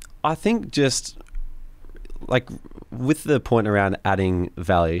 I think just like with the point around adding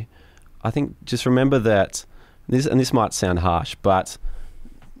value, I think just remember that this might sound harsh, but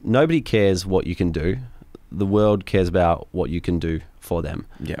nobody cares what you can do. The world cares about what you can do for them.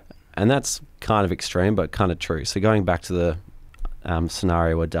 Yeah. And that's kind of extreme, but kind of true. So going back to the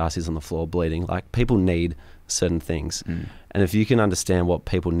scenario where Darcy's on the floor bleeding, like people need certain things. And if you can understand what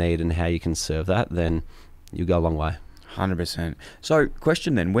people need and how you can serve that, then you go a long way. 100%. So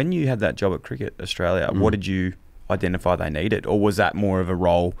question then, when you had that job at Cricket Australia, what did you identify they needed? Or was that more of a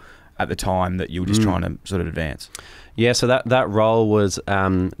role at the time that you were just trying to sort of advance? Yeah, so that role was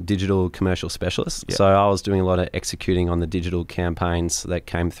digital commercial specialist. Yep. So I was doing a lot of executing on the digital campaigns that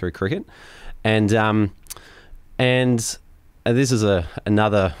came through cricket. And this is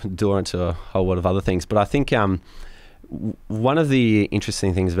another door into a whole lot of other things. But I think one of the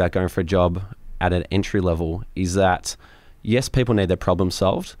interesting things about going for a job at an entry level is that, yes, people need their problem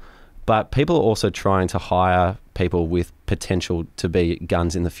solved, but people are also trying to hire people with potential to be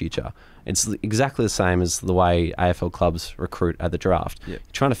guns in the future. It's exactly the same as the way AFL clubs recruit at the draft. Yep.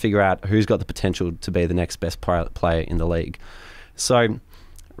 You're trying to figure out who's got the potential to be the next best player in the league. So,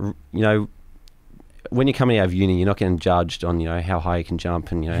 when you're coming out of uni, you're not getting judged on, how high you can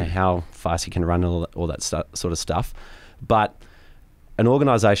jump and, how fast you can run and all that sort of stuff. But an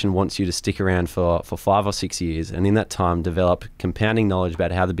organisation wants you to stick around for 5 or 6 years, and in that time develop compounding knowledge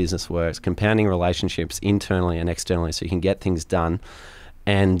about how the business works, compounding relationships internally and externally so you can get things done,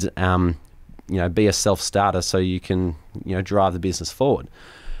 and be a self-starter so you can drive the business forward.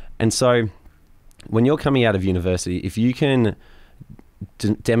 And so when you're coming out of university, if you can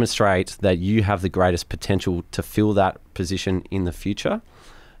demonstrate that you have the greatest potential to fill that position in the future,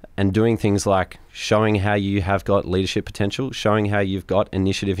 and doing things like showing how you have got leadership potential, showing how you've got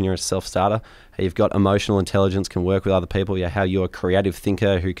initiative and you're a self-starter, how you've got emotional intelligence, can work with other people, how you're a creative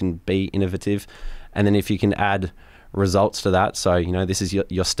thinker who can be innovative. And then if you can add results to that, so, this is your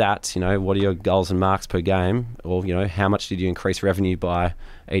stats, what are your goals and marks per game, or, how much did you increase revenue by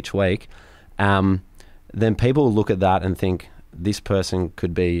each week, then people will look at that and think, this person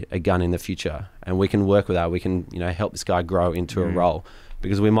could be a gun in the future, and we can work with that. We can, help this guy grow into a role.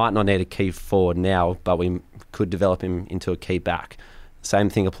 Because we might not need a key forward now, but we could develop him into a key back.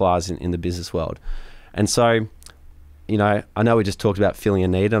 Same thing applies in the business world. And so, I know we just talked about filling a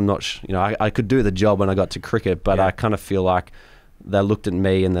need. I'm not I could do the job when I got to cricket, but I kind of feel like they looked at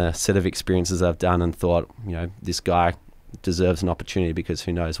me and the set of experiences I've done and thought, this guy deserves an opportunity, because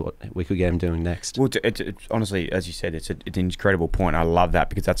who knows what we could get him doing next. Well, it's honestly, as you said, it's an incredible point. I love that,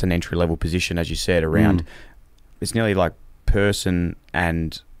 because that's an entry-level position, as you said, around it's nearly like person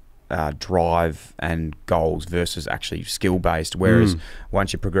and drive and goals versus actually skill based, whereas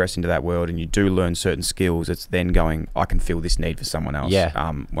once you progress into that world and you do learn certain skills, it's then going, I can fill this need for someone else.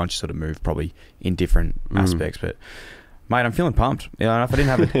 Once you sort of move probably in different aspects. But mate, I'm feeling pumped. If I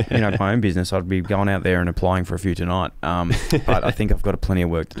didn't have my own business, I'd be going out there and applying for a few tonight. But I think I've got plenty of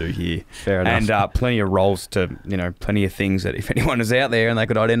work to do here. Fair enough. And plenty of roles to, plenty of things that if anyone is out there and they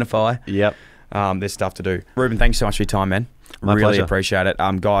could identify, there's stuff to do. Reuben, thanks so much for your time, man. My really pleasure. Appreciate it.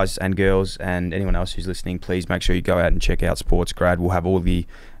 Guys and girls and anyone else who's listening, please make sure you go out and check out SportsGrad. We'll have all the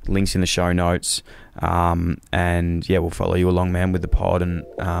links in the show notes. And we'll follow you along, man, with the pod. And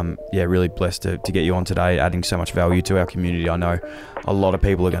really blessed to get you on today, adding so much value to our community. I know a lot of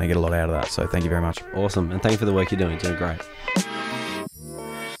people are going to get a lot out of that. So thank you very much. Awesome. And thank you for the work you're doing. You're doing great.